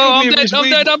 He just I'm killed me with his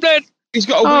dead. I'm dead. He's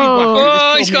got a weed Oh. whacker.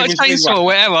 Oh, He just he's got a killed me with his weed chainsaw.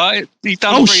 whacker. Whatever. He's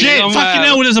done. Oh for shit! you. Fucking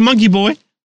hell! There's a monkey boy.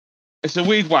 It's a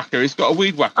weed whacker. He's got a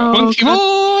weed whacker. Oh, Monkey okay.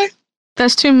 boy.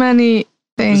 There's too many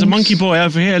things. There's a monkey boy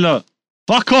over here. Look.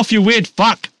 Fuck off, you weird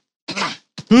fuck.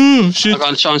 Oh shit! I'm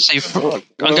going to try and see. I'm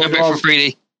going back for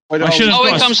 3D. Wait, I should have Oh,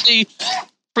 here got- comes the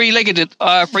three-legged,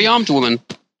 three-armed woman.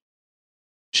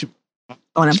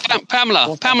 On him.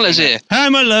 Pamela. Pamela's here.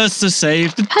 Pamela's to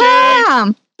save the day.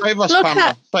 Pam! Save us, Look Pamela.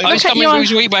 at- Save Oh, us. he's at coming your- with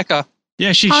his weed whacker.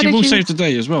 Yeah, she How did will you- save the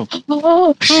day as well.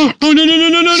 Oh, shit. Oh no!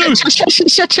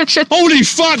 Shit. Holy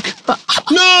fuck!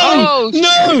 No! Oh,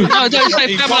 No! No, don't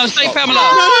say Pamela. Say Pamela.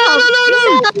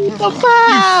 No!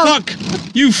 Pam!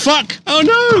 You fuck! Oh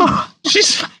no!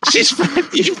 She's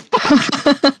you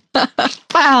fuck!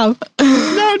 Pam!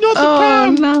 No, not the Oh,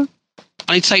 Pam! no.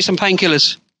 I need to take some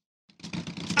painkillers.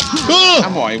 Oh!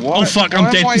 Am I? Why, Oh, fuck, I'm why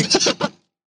am dead.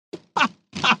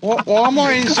 Why am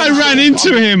I in I ran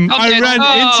into him! I'm I dead. ran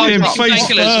Oh, into him I've got face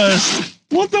painkillers. first!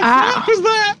 What the Ah. fuck was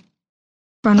that?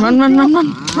 Run. Okay, that made no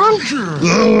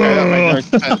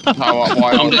sense.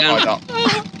 Why I'm I'm down. tied up.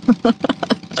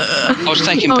 I was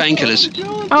taking painkillers.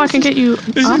 Oh, I can get you.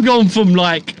 This has gone from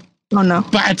like Oh, no.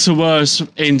 bad to worse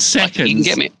in seconds. You can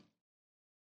get me.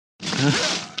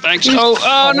 Thanks.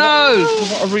 Oh no! You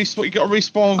got to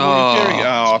respawn.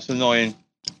 Oh. That's annoying.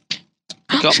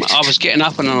 I was getting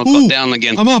up and then I Ooh. got down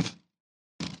again. I'm up.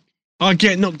 I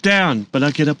get knocked down, but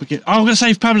I get up again. Oh, I'm gonna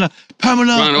save Pamela.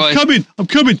 Pamela, Run away. I'm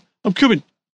coming.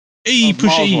 E, push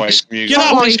Miles E. away from you. Get Don't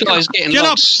up. worry. This guy's getting Get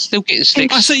locked, up. still getting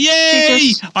sticks. I said, He yay!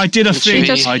 just- I did a thing.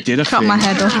 just I did a Cut thing. my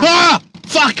head off. Ah!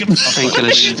 Fuck!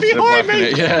 Painkillers. She's behind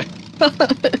me. Yeah.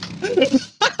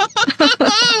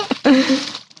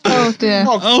 Oh, dear.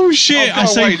 Oh shit! Oh, I go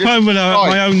saved away, this Pamela at guy.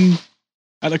 my own,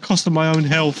 at the cost of my own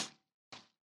health.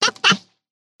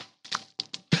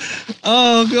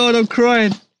 Oh god, I'm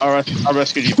crying. I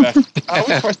rescued you, Beth. How are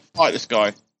we supposed to fight this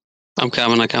guy? I'm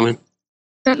coming.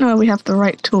 Don't know if we have the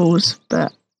right tools,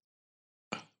 but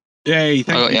Yay! I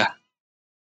Thank got you.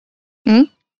 ya.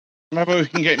 Maybe we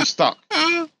can get him stuck.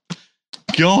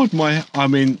 God,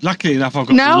 luckily enough, I've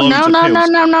got no. loads of pills.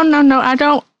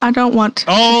 I don't want to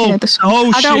Oh, hear the song.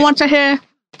 oh I don't shit. want to hear.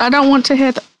 I don't want to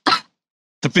hear the.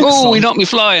 The bit Oh, song. he knocked me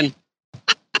flying.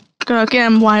 Go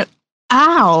again. Why?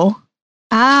 Ow!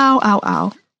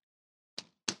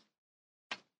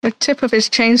 The tip of his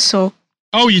chainsaw.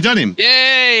 Oh, you done him?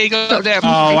 Yay, he got up there.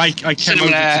 Oh, I came Send him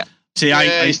over. that. See,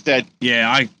 Yeah, he's dead.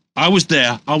 I was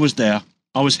there. I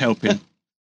was helping.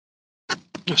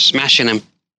 Smashing him.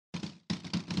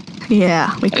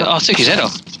 Yeah, we I got. took his head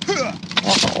off.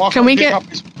 Can we get-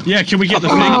 Yeah, can we get the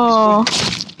thing? Oh,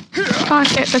 can't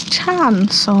get the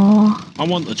chainsaw. I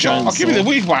want the I'll chance. give you the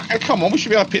weed whacker. Come on, we should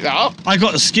be able to pick that up. I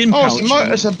got the skin Oh,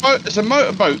 pouch. it's a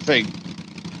motorboat thing.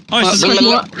 Oh, it's He a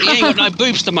ain't got no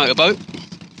boobs to motorboat.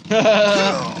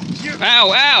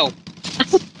 Ow!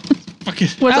 fucking.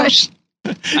 Was Ow! I? It's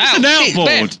Ow, an shit,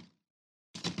 outboard.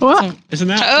 What? It's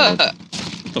an outboard.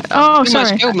 Oh, He sorry.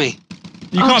 almost killed me.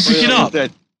 You can't pick it He's up.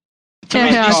 dead.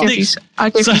 Yeah, I'll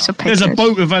give So, you some there's pictures. a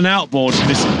boat with an outboard. For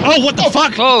this. Oh, what the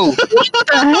fuck? Oh, What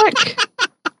the heck?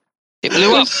 it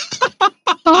blew up.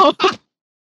 Oh,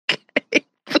 okay.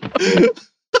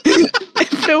 It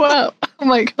flew up. Oh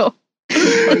my god.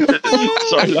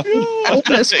 Sorry.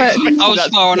 Respect. I was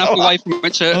far enough away from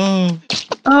it to Oh,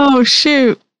 Oh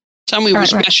shoot. somebody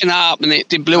was Right. smashing it up and it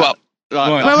did blew up.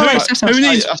 right. Wait, Who needs that's who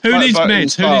like needs voting meds? Who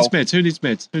style. needs meds? Who needs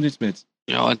meds? Who needs meds?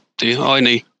 Yeah, I do. I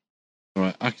need.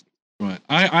 Right,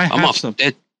 I I'm have off some.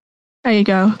 dead. There you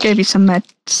go. Gave you some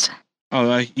meds.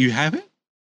 Oh, you have it?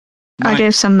 I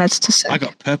gave some meds to Seb. I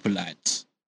got purple lights.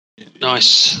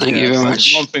 Nice. Thank you very so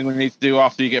much. one thing we need to do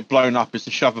after you get blown up is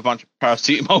to shove a bunch of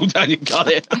paracetamol down your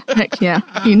gullet. Heck yeah,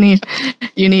 you need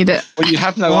it. When you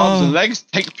have no arms and legs,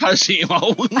 take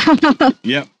paracetamol.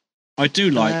 Yep. I do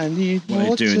like what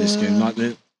they do in this game. Like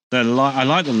the light. I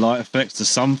like the light effects, the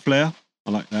sun flare.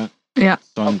 I like that. Yeah.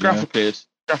 Graphically,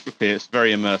 it's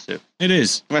very immersive. It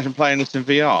is. Imagine playing this in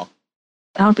VR.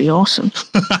 That would be awesome.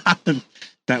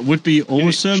 That would be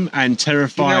awesome and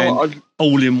terrifying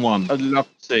all in one. I'd love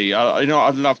to see. I'd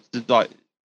love to like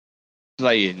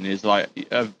play in is like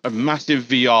a massive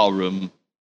VR room,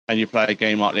 and you play a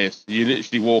game like this. You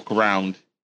literally walk around,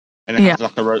 and it has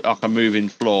like a moving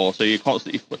floor, so you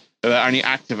constantly. That only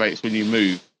activates when you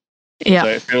move. Yeah. So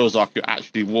it feels like you're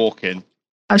actually walking.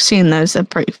 I've seen those. They're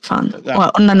pretty fun.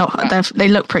 Well, they're not. They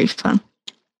look pretty fun.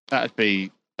 That'd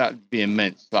be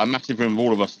immense. Like a massive room of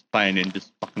all of us playing in,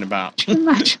 just fucking about. Can you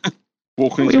imagine?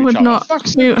 Walking We into would each other. not.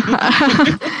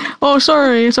 Oh,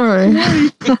 sorry.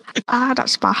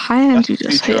 That's my hand. That's You the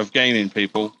just future hit. of gaming,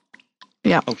 people.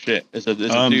 Yeah. Oh shit! There's a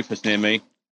doofus near me.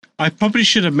 I probably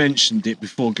should have mentioned it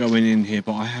before going in here,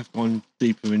 but I have gone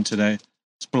deeper into their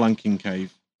spelunking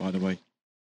cave, by the way.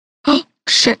 Oh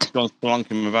shit! John's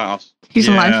spelunking without us. He's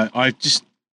alive. I just.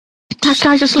 That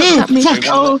guy just looked at me. Fuck.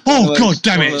 Oh, God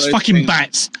damn it! It's fucking things-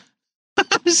 bats. I'm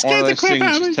One of scared the those crap things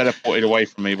out of me. just teleported away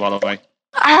from me, by the way.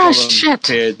 ah, One of them shit!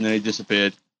 appeared and then he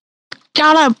disappeared.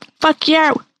 Got him! Fuck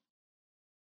you!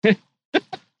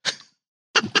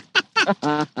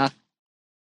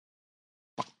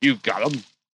 You got him.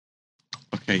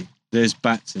 Okay, there's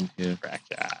bats in here.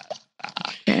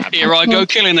 Yeah, Here I go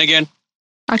killing again.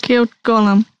 I killed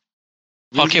Gollum.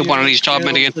 I'll kill one of these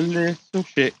Childmen again. Little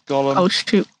shit, Gollum. Oh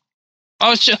shoot!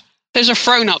 There's a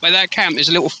throne up by that camp. There's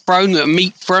a little throne, a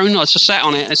meat throne. I just sat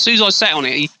on it. As soon as I sat on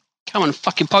it, he come and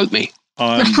fucking poke me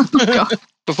God.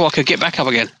 before I could get back up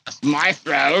again. That's my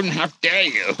throne. How dare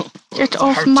you? Get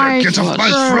off my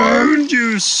throne!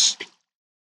 you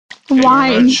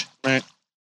Wine. Right.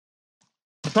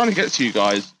 I'm trying to get to you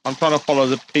guys. I'm trying to follow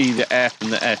the P, the F,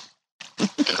 and the S.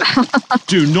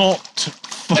 Do not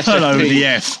follow the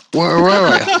F. Where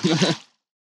are you?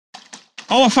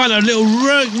 Oh, I found a little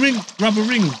rubber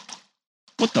ring.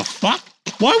 What the fuck?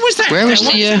 Why was that? Where is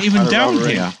why the, was it even a down rubber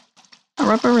ring? here? A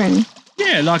rubber ring.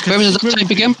 Yeah, like Where was the duct tape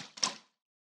again?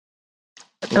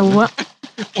 The what?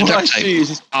 All I Duct tape. see is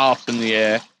this arse in the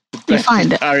air. You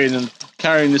find it.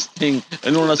 Carrying this thing,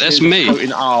 and all I see That's is me. a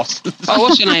floating arse. Oh,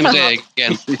 what's your name there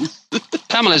again?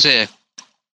 Pamela's here.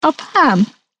 Oh, Pam.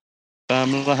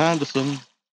 Pamela Henderson.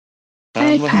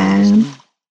 Hey, Pamela Pam. Henderson.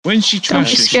 When she Don't be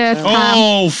trashes. scared, Pam.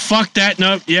 Oh, fuck that.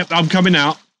 No, yep, I'm coming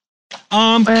out.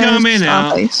 I'm Where's coming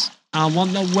out. Starface? I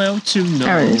want the world to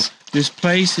There it know. is. This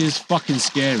place is fucking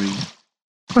scary.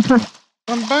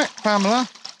 Come back, Pamela.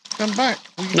 Come back.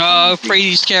 No,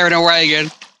 Freedy's scaring away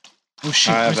again. Oh,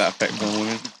 shit. I have that effect on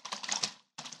women.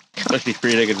 Especially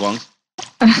three-legged ones.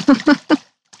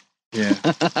 Yeah.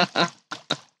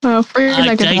 Well,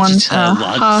 three-legged ones are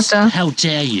harder. How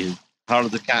dare you? Harder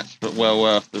to catch, but well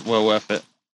worth it.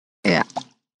 Yeah.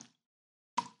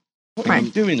 What are you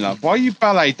Right. doing, love? Why are you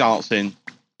ballet dancing?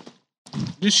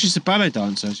 She's a ballet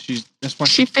dancer. That's why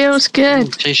She feels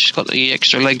good. She's got the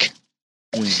extra leg.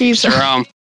 She's It's her arm.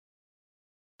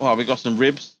 Well, we got some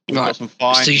ribs. We Right. got some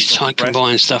thighs. It's these we got tight some breast.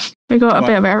 combined stuff. we got a Right.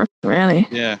 bit of everything, really.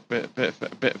 Yeah, bit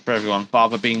for everyone.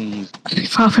 Fava beans.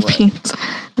 Fava Right. beans.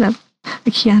 No,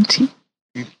 the Chianti.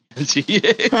 Yeah.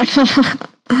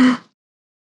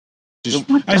 Just,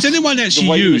 What has the- anyone actually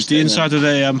way you used the sit inside of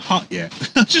their hut yet?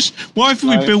 Just why have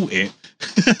we No. built it?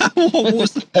 What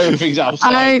was the, Everything's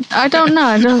outside. I don't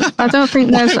know. I don't think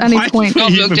there's Why- any why point. do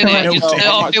I've looked in it. built it?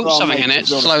 I built something in it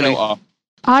slowly.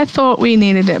 I thought we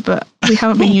needed it, but we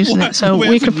haven't been using it, so We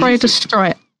we could haven't probably used it. destroy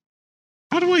it.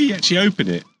 How do I actually open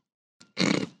it?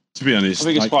 To be honest, I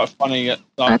think it's like, quite funny.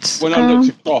 That's, When I looked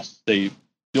across, Steve,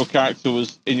 your character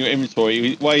was in your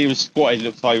inventory. The way he was squatted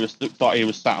looked like he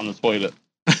was sat on the toilet.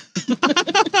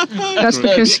 That's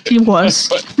because he was.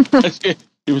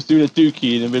 He was doing a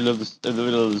dookie in the middle of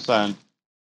the sand.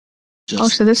 just, Oh,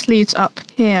 so this leads up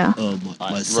here. oh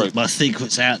Nice, rope. my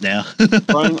secret's out now.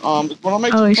 Bone armor. When I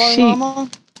make Oh, some bone sheep. armor,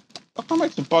 I can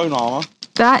make some bone armor.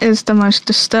 That is the most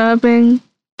disturbing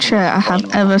chair I have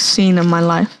ever seen in my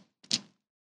life.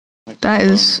 That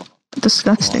is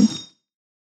disgusting.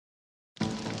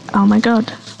 Oh my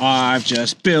god. I've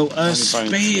just built a How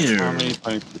spear. many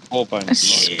bones? 4 bones. A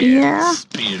spear? Yeah,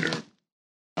 spear.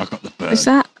 I got the bird. Is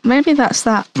that maybe that's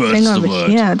that Bird's thing the over word.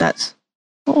 here? That's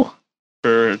oh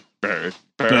Bird. Bird,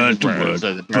 Bird. the word.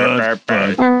 Bird. Bird, bird, bird, bird,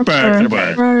 bird, bird, bird, bird,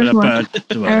 bird, bird,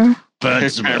 the word. bird.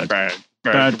 Bird's the word.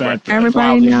 Bad.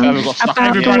 Everybody Wow, knows this fella got stuck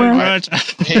about in the the word. air,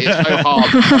 hit it so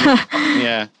hard.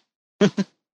 Yeah.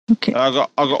 Okay. I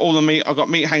got all the meat. I got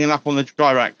meat hanging up on the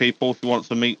dry rack, people. If you want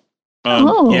some meat, Yeah,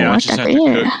 I what's just that had to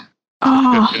there? cook.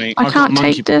 Oh, cook and eat. I got can't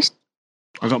monkey- take this.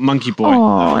 I got Monkey Boy.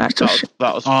 Oh, that's a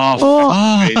that was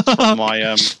Oh, from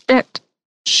my shit.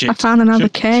 shit. I found another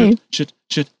cave. Shit.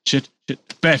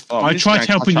 Beth, Oh, I this tried guy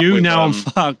helping catch up you, with, now I'm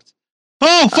fucked.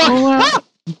 Oh, fuck! Oh, well. Ah!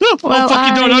 No, Well, oh,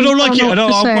 fucking no, I don't like it. know what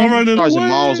to I'm say. running guys away. are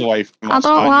miles away from I us.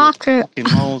 don't man. like You're it.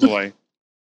 fucking miles away.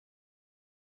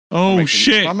 Oh,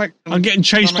 shit. I'm getting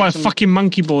chased by a fucking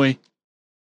Monkey Boy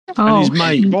and Oh, his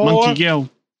mate, Boy. Monkey Girl.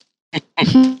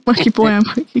 Monkey boy and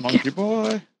monkey Monkey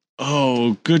boy.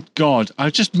 Oh, good God. I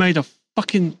just made a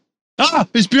fucking... Ah,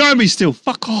 it's behind me still.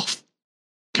 Fuck off.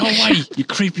 Go away, you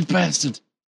creepy bastard.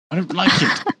 I don't like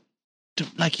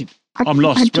it. I'm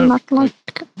lost. I do not like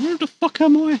it. Where the fuck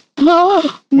am I? No,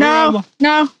 Where am I?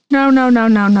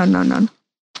 no.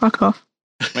 Fuck off.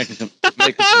 Making some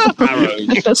arrows.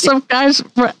 There's some guys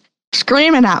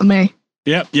screaming at me.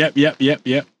 Yep.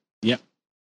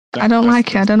 I don't like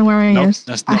it. I don't know where he Nope, is.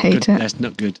 that's I not hate good. it. That's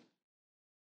not good.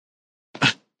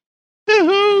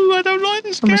 I don't like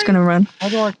this I'm game. just going to run. How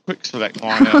do I quick select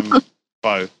my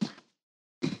bow?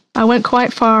 I went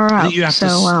quite far I out. think you have So,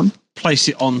 to place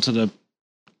it onto the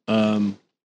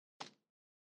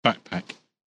backpack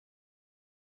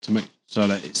to make so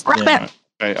that it's there. Rabbit!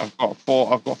 Okay, I've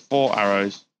got four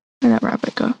arrows. Where'd that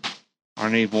rabbit go? I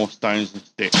need more stones and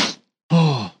sticks.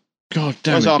 Oh, God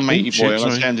damn Where's it. our matey Oh, shit, boy? sorry.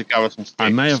 Let's send to gather some sticks. I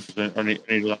may have- I need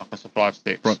like a supply of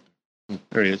sticks. Right.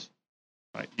 There he is.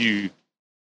 Right, you,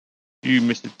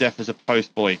 Mr. Deaf as a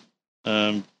post boy.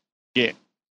 Get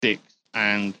sticks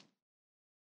and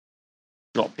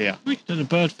drop here. Oh, you done a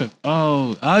bird thing.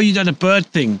 Oh, you done a bird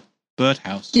thing.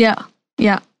 Birdhouse. Yeah.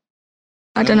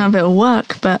 I don't know if it'll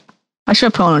work, but I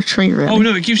should put on a tree, really. Oh,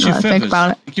 no, it gives you Now that I feathers. think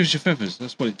about it. It gives you feathers.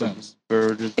 That's what it does.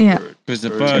 Bird is Yeah. bird. Because the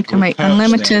Bird. bird You can will make perch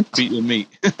unlimited. Beat the meat.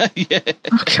 Yeah.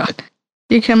 Oh, God.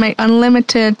 You can make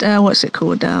unlimited, what's it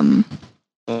called?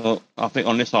 I think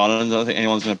on this island, I don't think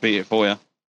anyone's going to beat it for you.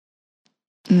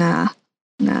 Nah.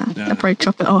 They'll probably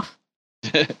chop it off.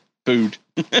 Food.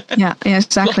 Yeah,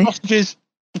 exactly. Sausages.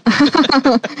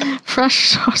 Fresh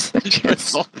sausages.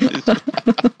 Sausages.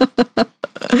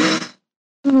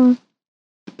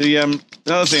 The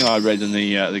other thing I read in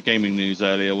the gaming news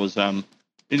earlier was do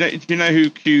you know who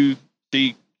QCQX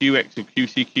or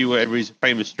QCQ, whatever, he's a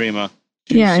famous streamer.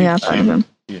 Yeah, I've heard of him.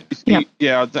 Yeah,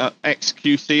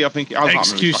 XQC, I think. I can't remember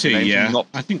his fucking XQC, name. yeah. Not,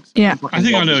 I think Yeah. I know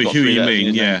He's got who three you letters in mean,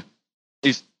 his name.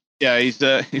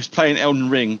 yeah. He's playing Elden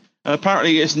Ring, and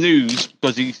apparently it's news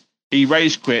because he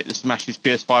rage quit and smashed his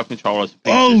PS5 controllers to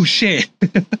pieces. Oh, shit.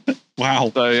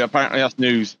 Wow. So apparently that's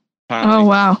news. Apparently. Oh,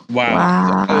 wow.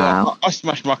 Wow. I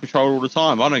smash my controller all the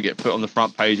time. I don't get put on the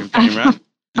front page of Game Round.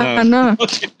 I know.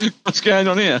 What's going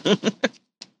on here?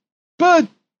 Bird!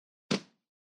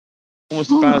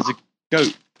 Almost as bad as a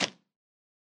goat.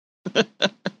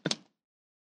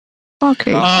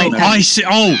 Okay. Oh, I see.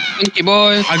 Oh, Monkey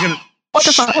boy. I'm gonna. What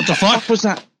the fuck? What the fuck? What was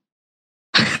that?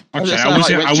 Okay, That I was sounded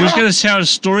like it went going to tell a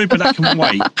story, but that can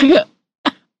wait.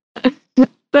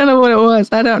 Don't know what it was.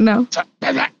 I don't know.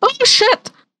 Oh,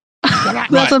 shit.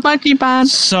 There's a monkey band.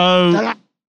 So,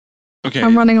 okay,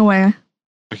 I'm running away.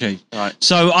 okay. Right.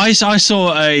 So I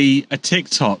saw a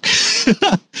TikTok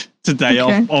today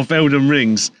Okay. of Elden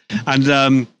Rings, and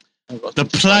the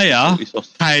player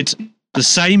had the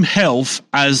same health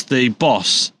as the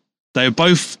boss. They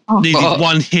both needed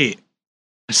one hit.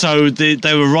 So they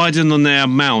were riding on their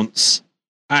mounts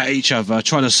at each other,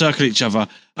 trying to circle each other,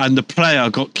 and the player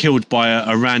got killed by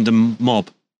a random mob.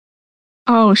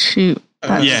 Oh, shoot.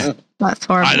 Yeah. That's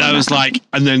horrible. And I was like,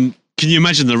 and then, can you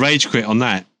imagine the rage quit on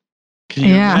that? Can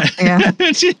you Yeah,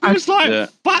 imagine? She was like, Yeah.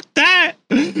 fuck that.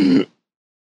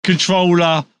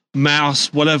 Controller,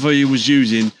 mouse, whatever he was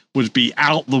using would be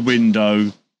out the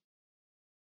window.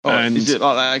 And is it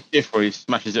like that GIF where he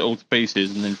smashes it all to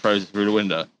pieces and then throws it through the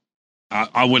window?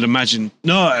 I would imagine,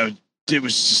 no, it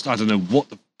was just, I don't know, what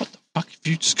the fuck have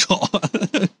you just got?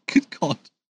 Good God.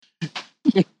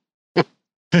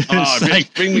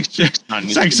 Bring me sticks, man.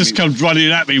 Thanks just come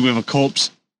running at me with a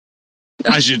corpse.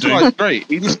 As you do. Oh, it's great.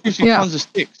 He just gives you Yeah. tons of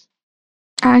sticks.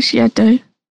 Actually, I do.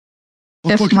 What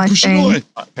That's fucking my pushing thing. away?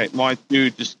 Okay, my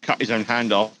dude just cut his own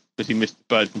hand off because he missed the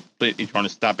bird completely trying to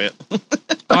stab it.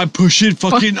 I'm pushing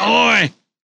fucking eye.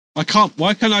 Why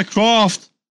can't I craft?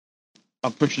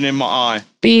 I'm pushing in my eye.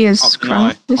 B is Up and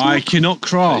craft. isn't I it? cannot These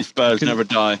craft. birds never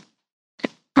die.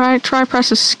 Try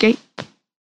press escape.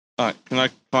 Alright, can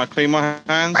I clean my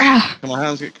hands? Ah, Can my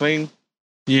hands get clean?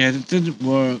 Yeah, that didn't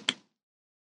work.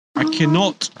 I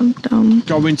cannot I'm dumb.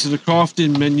 go into the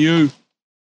crafting menu.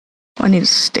 I need a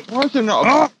stick. Why is there not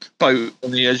a boat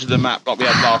on the edge of the map like we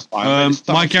had last time?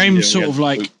 My game's sort of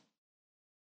like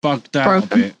bugged out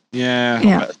Broken. a bit. Yeah.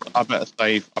 Yeah. I better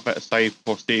save.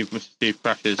 Before Mr. Steve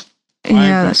crashes.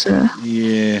 Yeah, that's a...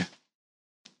 Yeah.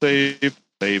 Save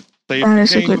That the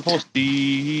is a game good- before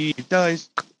Steve dies.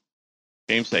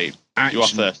 Game saved. Action. You are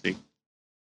thirsty.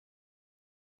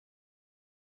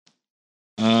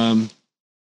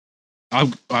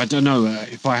 I don't know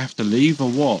if I have to leave or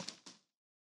what.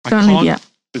 Don't leave yet.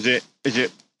 Is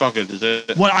it buggered? Is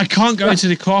it? Well, I can't go into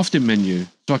the crafting menu,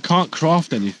 so I can't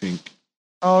craft anything.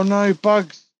 Oh no,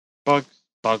 bugs. So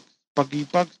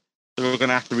we're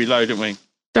gonna have to reload, aren't we?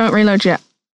 Don't reload yet.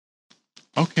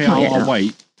 Okay, Not yet, I'll no.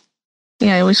 wait.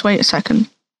 Yeah, always wait a second.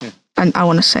 Yeah. And I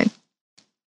want to save.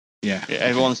 Yeah. Yeah,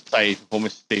 everyone's saved before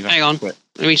Mr. Steve has Hang to on. quit.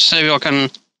 Let me see if I can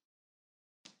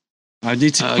I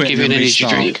need to quit give you and an energy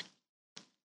restart. drink.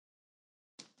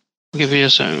 I'll give you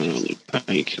some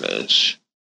painkillers.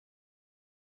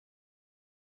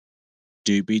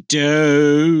 Doobie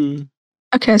doo.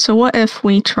 Okay, so what if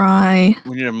we try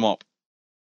We need a mop.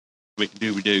 We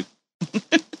do.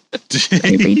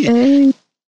 every day?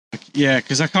 Yeah,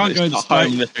 because I can't go. It's not Like,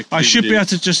 homeless, I should be do. able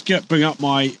to just bring up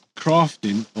my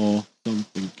crafting or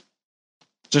something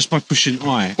just by pushing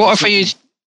I. What if we?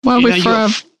 Well, You we know, you throw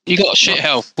got, you got shit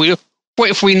health. What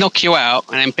if we knock you out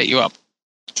and then pick you up?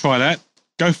 Try that.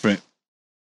 Go for it.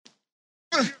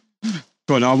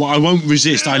 Go on, I won't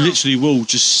resist. I literally will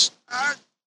just.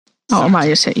 Oh, I might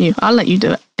just hit you. I'll let you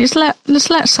do it. Just let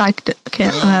Psych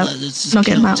knock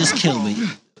him out. Just kill me.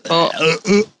 Oh,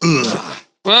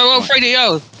 well,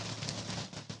 3DO.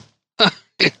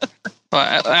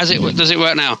 Right, does it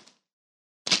work now?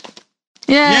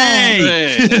 Yeah.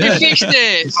 Yay! You fixed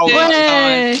it. Oh,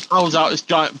 Yay. I was out this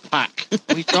giant pack.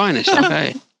 Are we trying this?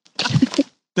 Okay.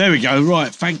 There we go.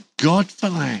 Right. Thank God for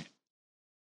that.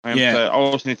 Yeah. I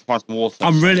also need to find some water.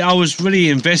 I was really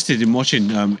invested in watching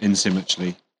InSim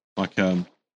actually. Like Yeah,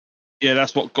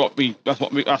 that's what got me. That's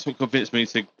what convinced me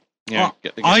to. Yeah,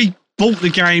 get the game. I bought the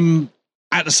game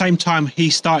at the same time he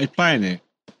started playing it,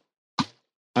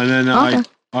 and then Okay.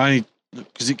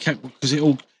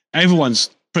 everyone's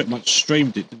pretty much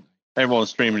streamed it. Didn't Everyone's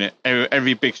streaming it.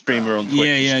 Every big streamer on Twitch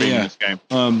is streaming this game.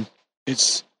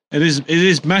 It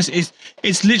is massive.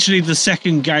 It's literally the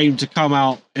second game to come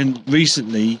out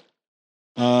recently.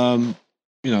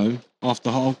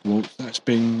 After Hogwarts, that's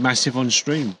been massive on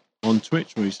stream on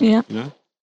Twitch recently. Yeah. You know.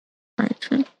 Very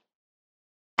true.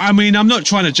 I mean, I'm not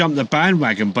trying to jump the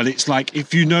bandwagon, but it's like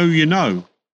if you know, you know.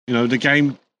 You know,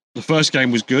 the first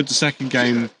game was good. The second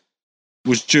game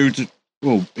was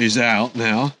is out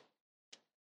now.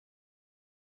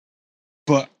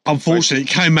 But unfortunately, it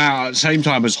came out at the same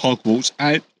time as Hogwarts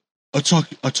and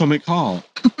Atomic Heart.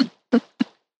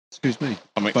 Excuse me.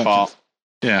 Atomic Burped. Heart.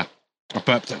 Yeah, I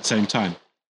burped at the same time.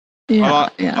 Yeah. I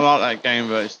yeah. like that game,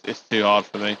 but it's too hard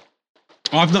for me.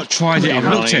 I've not tried it. I've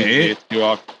looked at it. It's too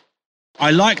hard.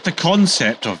 I like the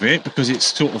concept of it because it's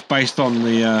sort of based on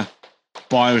the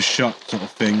Bioshock sort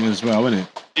of thing as well, isn't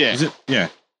it? Yeah. Is it? Yeah.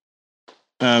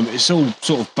 It's all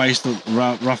sort of based on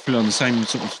roughly on the same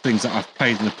sort of things that I've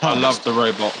played in the past. I love the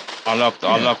robot. I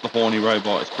love the horny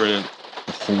robot. It's brilliant.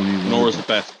 the horny Nora's the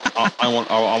best. I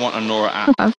want a Nora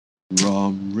app.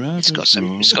 It's got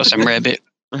some rabbit.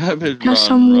 Got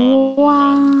some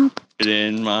wap.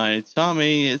 In my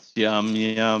tummy, it's yum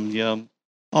yum yum.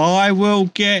 I will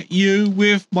get you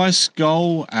with my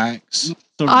skull axe.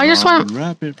 I just went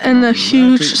in a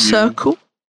huge circle.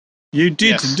 You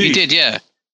did Yes. indeed. You did, yeah.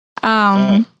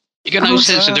 You got no Oh,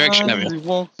 sense of direction, have you?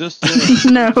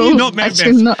 No, You're not meant,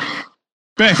 actually Beth. not.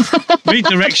 Beth, read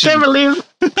direction. I don't believe.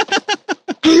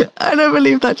 I don't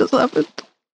believe that just happened.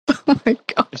 Oh my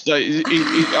god. So he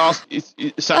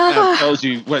sat down, tells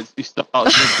you when he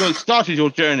started your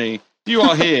journey. You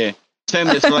are here. 10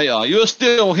 minutes later, you're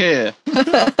still here.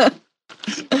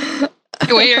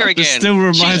 You're here again. still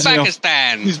reminds She's me of-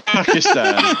 Pakistan. He's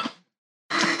Pakistan.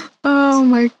 Oh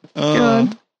my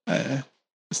god. It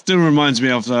still reminds me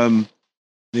of the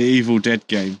Evil Dead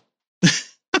game.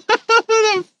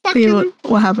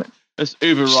 What happened? It's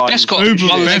Uber ride. Beth's got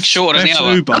one leg shorter than the Beth's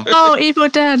other. Uber. Oh, Evil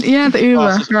Dead. Yeah, the Uber.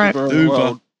 Fastest Right. Uber in the Uber.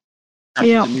 world.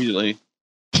 Yeah. Immediately.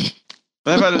 Do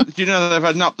you know they've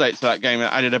had an update to that game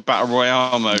that added a battle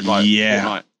royale mode like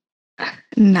Yeah. Fortnite,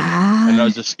 and Nah.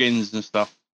 loads of skins and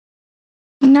stuff.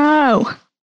 No.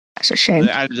 That's a shame.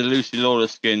 They added the Lucy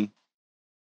Lawless skin.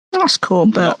 That's cool,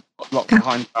 but Lot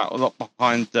behind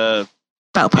the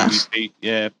Battle Pass. PvP,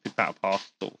 yeah, battle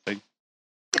pass sort of thing.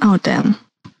 Oh damn.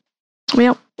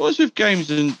 Yep. What's with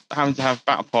games and having to have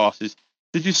battle passes?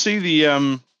 Did you see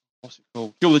the what's it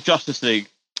called? Kill the Justice League.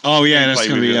 Oh yeah, that's Gameplay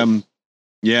gonna be review.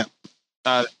 yeah.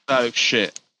 That looks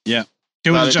shit. Kill That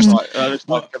the looks just. like, that looks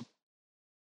like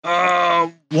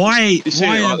Why? you see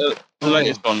Why? it, like, the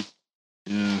latest one.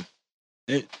 Yeah.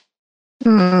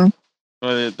 Mm.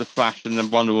 Where the Flash and the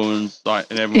Wonder Woman's like,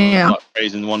 and everyone's Yeah. like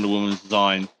praising Wonder Woman's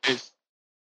design.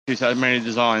 She's had many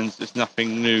designs. It's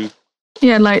nothing new.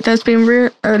 Yeah, like there's been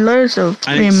loads of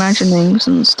And it's- reimaginings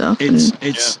and stuff.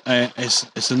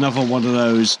 It's another one of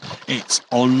those. It's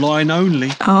online only,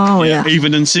 yeah.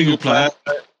 even in single player.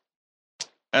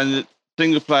 And the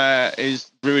single player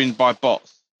is ruined by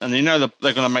bots, and they know that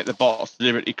they're going to make the bots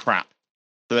deliberately crap.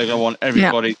 So they're going to want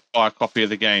everybody to buy a copy of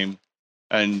the game,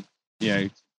 and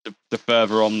to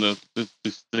further on the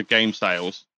game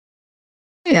sales.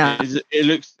 Yeah.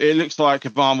 It looks like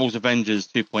a Marvel's Avengers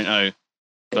 2.0.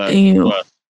 But Ew.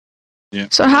 worse. Yeah.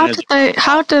 So who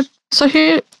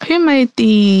made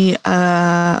the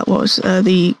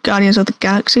the Guardians of the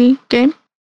Galaxy game?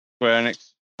 Square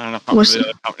Enix, and I can't remember the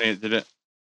other company that did it.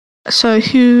 So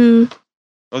who?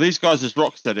 Well, these guys is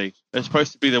Rocksteady. They're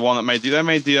supposed to be the one that made they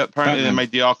made the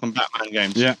Arkham Batman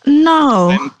games. Yeah.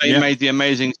 No. They made the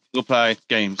amazing single player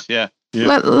games. Yeah. They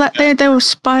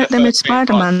made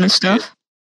Spider-Man and stuff.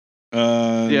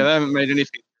 Yeah, they haven't made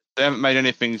anything. They haven't made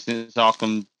anything since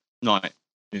Arkham Knight.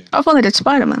 Yeah. I thought they did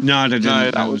Spider-Man. No, they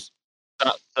didn't. No,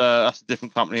 that's a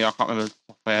different company. I can't remember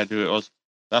off my head who it was.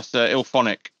 That's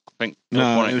Ilphonic, I think. No,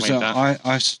 Ilphonic it was made that.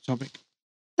 Isotopic.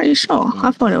 Are you sure?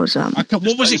 I thought it was What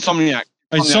was it? Insomniac.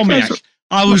 Insomniac.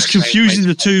 I was confusing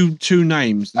the two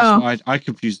names. That's why I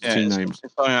confused the two names.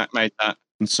 Insomniac made that.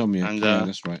 Insomniac. And, yeah,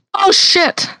 that's right. Oh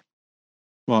shit!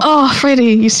 What? Oh,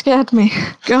 Freddy, you scared me.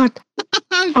 God,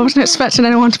 I wasn't expecting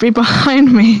anyone to be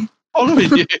behind me.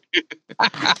 Following you.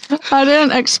 I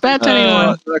didn't expect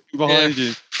anyone. Looking behind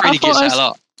you. Freddy gets that a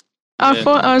lot. I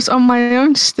thought I was on my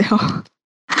own still.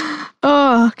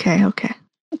 Oh, okay.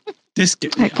 This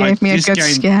game That gave me a good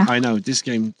scare. I know this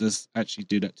game does actually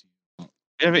do that to you.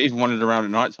 We haven't even wandered around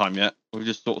at night time yet. We've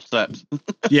just sort of slept.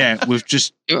 Yeah, we've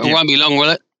just. It won't be long, will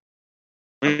it?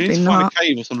 We need to find a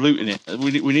cave with some loot in it.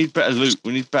 We need better loot.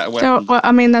 We need better weapons. Well,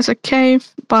 I mean, there's a cave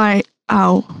by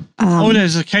our.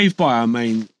 There's a cave by our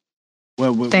main.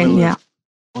 Where we're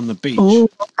on the beach. Oh,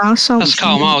 that's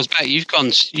Carl Miles back. You've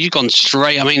gone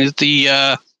straight. I mean,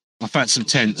 I found some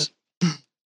tents.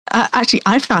 Actually,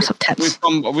 I found some tents.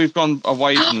 We've gone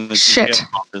away from the shit.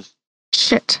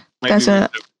 Shit. Maybe There's a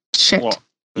shit. What?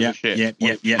 Yep.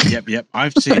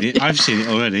 I've seen it. I've seen it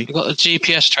already. You've got the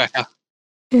GPS tracker.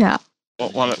 Yeah.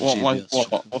 What am I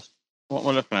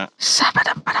looking at?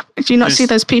 Do you not see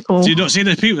those people? Do you not see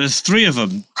those people? There's 3 of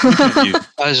them.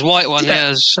 There's white one.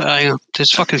 Yeah.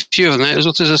 There's fucking few of them.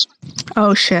 There's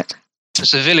Oh shit.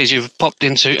 It's a village you've popped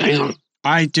into. Hang on.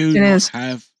 I do not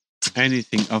have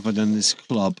anything other than this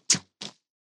club.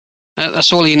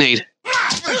 That's all you need.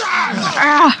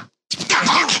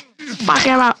 Fuck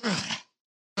him up.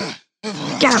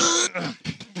 Get him.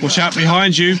 Watch out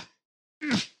behind you.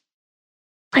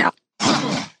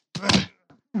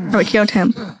 Oh, we killed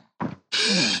him.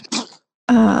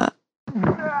 Oh,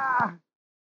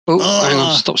 hang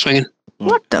on. Stop swinging.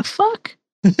 What the fuck?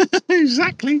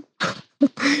 Exactly.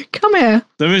 Come here.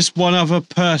 There is one other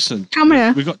person. Come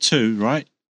here. We've got 2, right?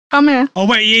 Come here. Oh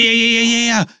wait,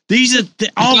 yeah. These are.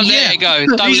 Don't let it go.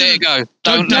 Don't let it go.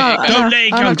 Don't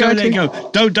let it go.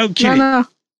 Don't kill it.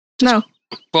 No.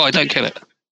 Boy, don't kill it.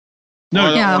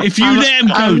 No. Yeah. If you let them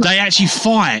go, they actually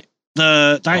fight.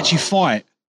 They actually fight.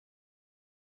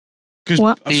 Because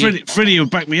Freddie will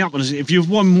back me up on this. If you've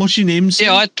won watching him.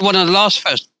 Yeah, I won on the last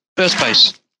first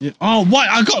place. Yeah. Oh, what?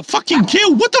 I got fucking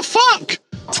killed. What the fuck?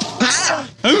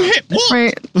 Who hit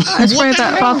what? It's weird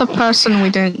that other person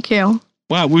we didn't kill.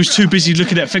 Wow, we was too busy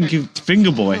looking at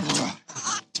Finger Boy.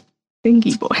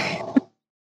 Fingy Boy.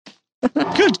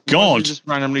 Good God. Just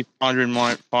randomly firing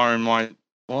my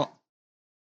what?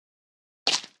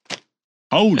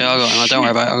 Holy yeah, I got him. Don't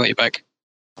worry about it. I got you back.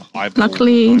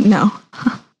 Luckily, no.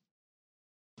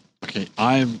 Okay,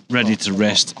 I'm ready to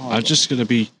rest. I'm just going to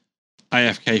be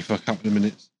AFK for a couple of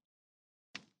minutes.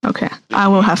 Okay, I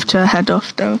will have to head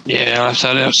off though. Yeah, I'll have to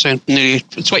head off soon. Nearly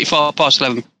 25 past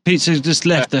 11. Pizza just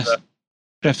left.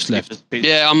 Jeff's left.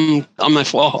 Yeah, I'm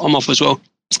off as well.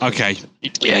 Okay.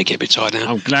 Yeah, get a bit tired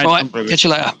now. I'm glad. All right, catch you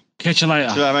later. Catch you later.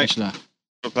 See you later, mate.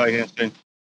 We'll play again soon.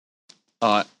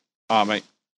 All right, mate.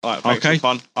 All right, thanks for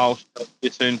fun. I'll see you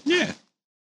soon. Yeah.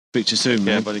 Speak to you soon,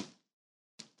 man. Yeah, buddy.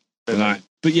 Good night.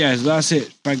 But yeah, that's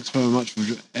it. Thanks very much for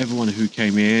everyone who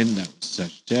came in. That was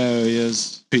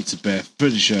Sagittarius, Pizza Bear,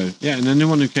 Freddy Show. Yeah, and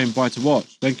anyone who came by to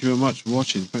watch. Thank you very much for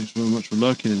watching. Thanks very much for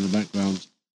lurking in the background.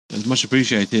 It's much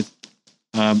appreciated.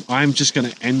 I'm just going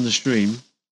to end the stream.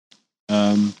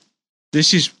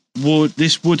 This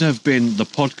would have been the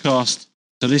podcast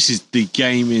So this is the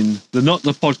gaming, not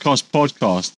the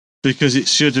podcast, because it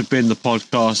should have been the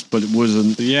podcast, but it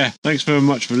wasn't. But yeah, thanks very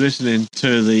much for listening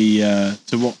to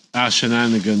to our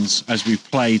shenanigans as we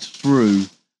played through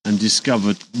and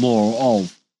discovered more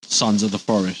of Sons of the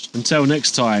Forest. Until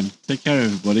next time, take care,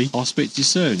 everybody. I'll speak to you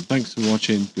soon. Thanks for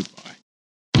watching. Goodbye.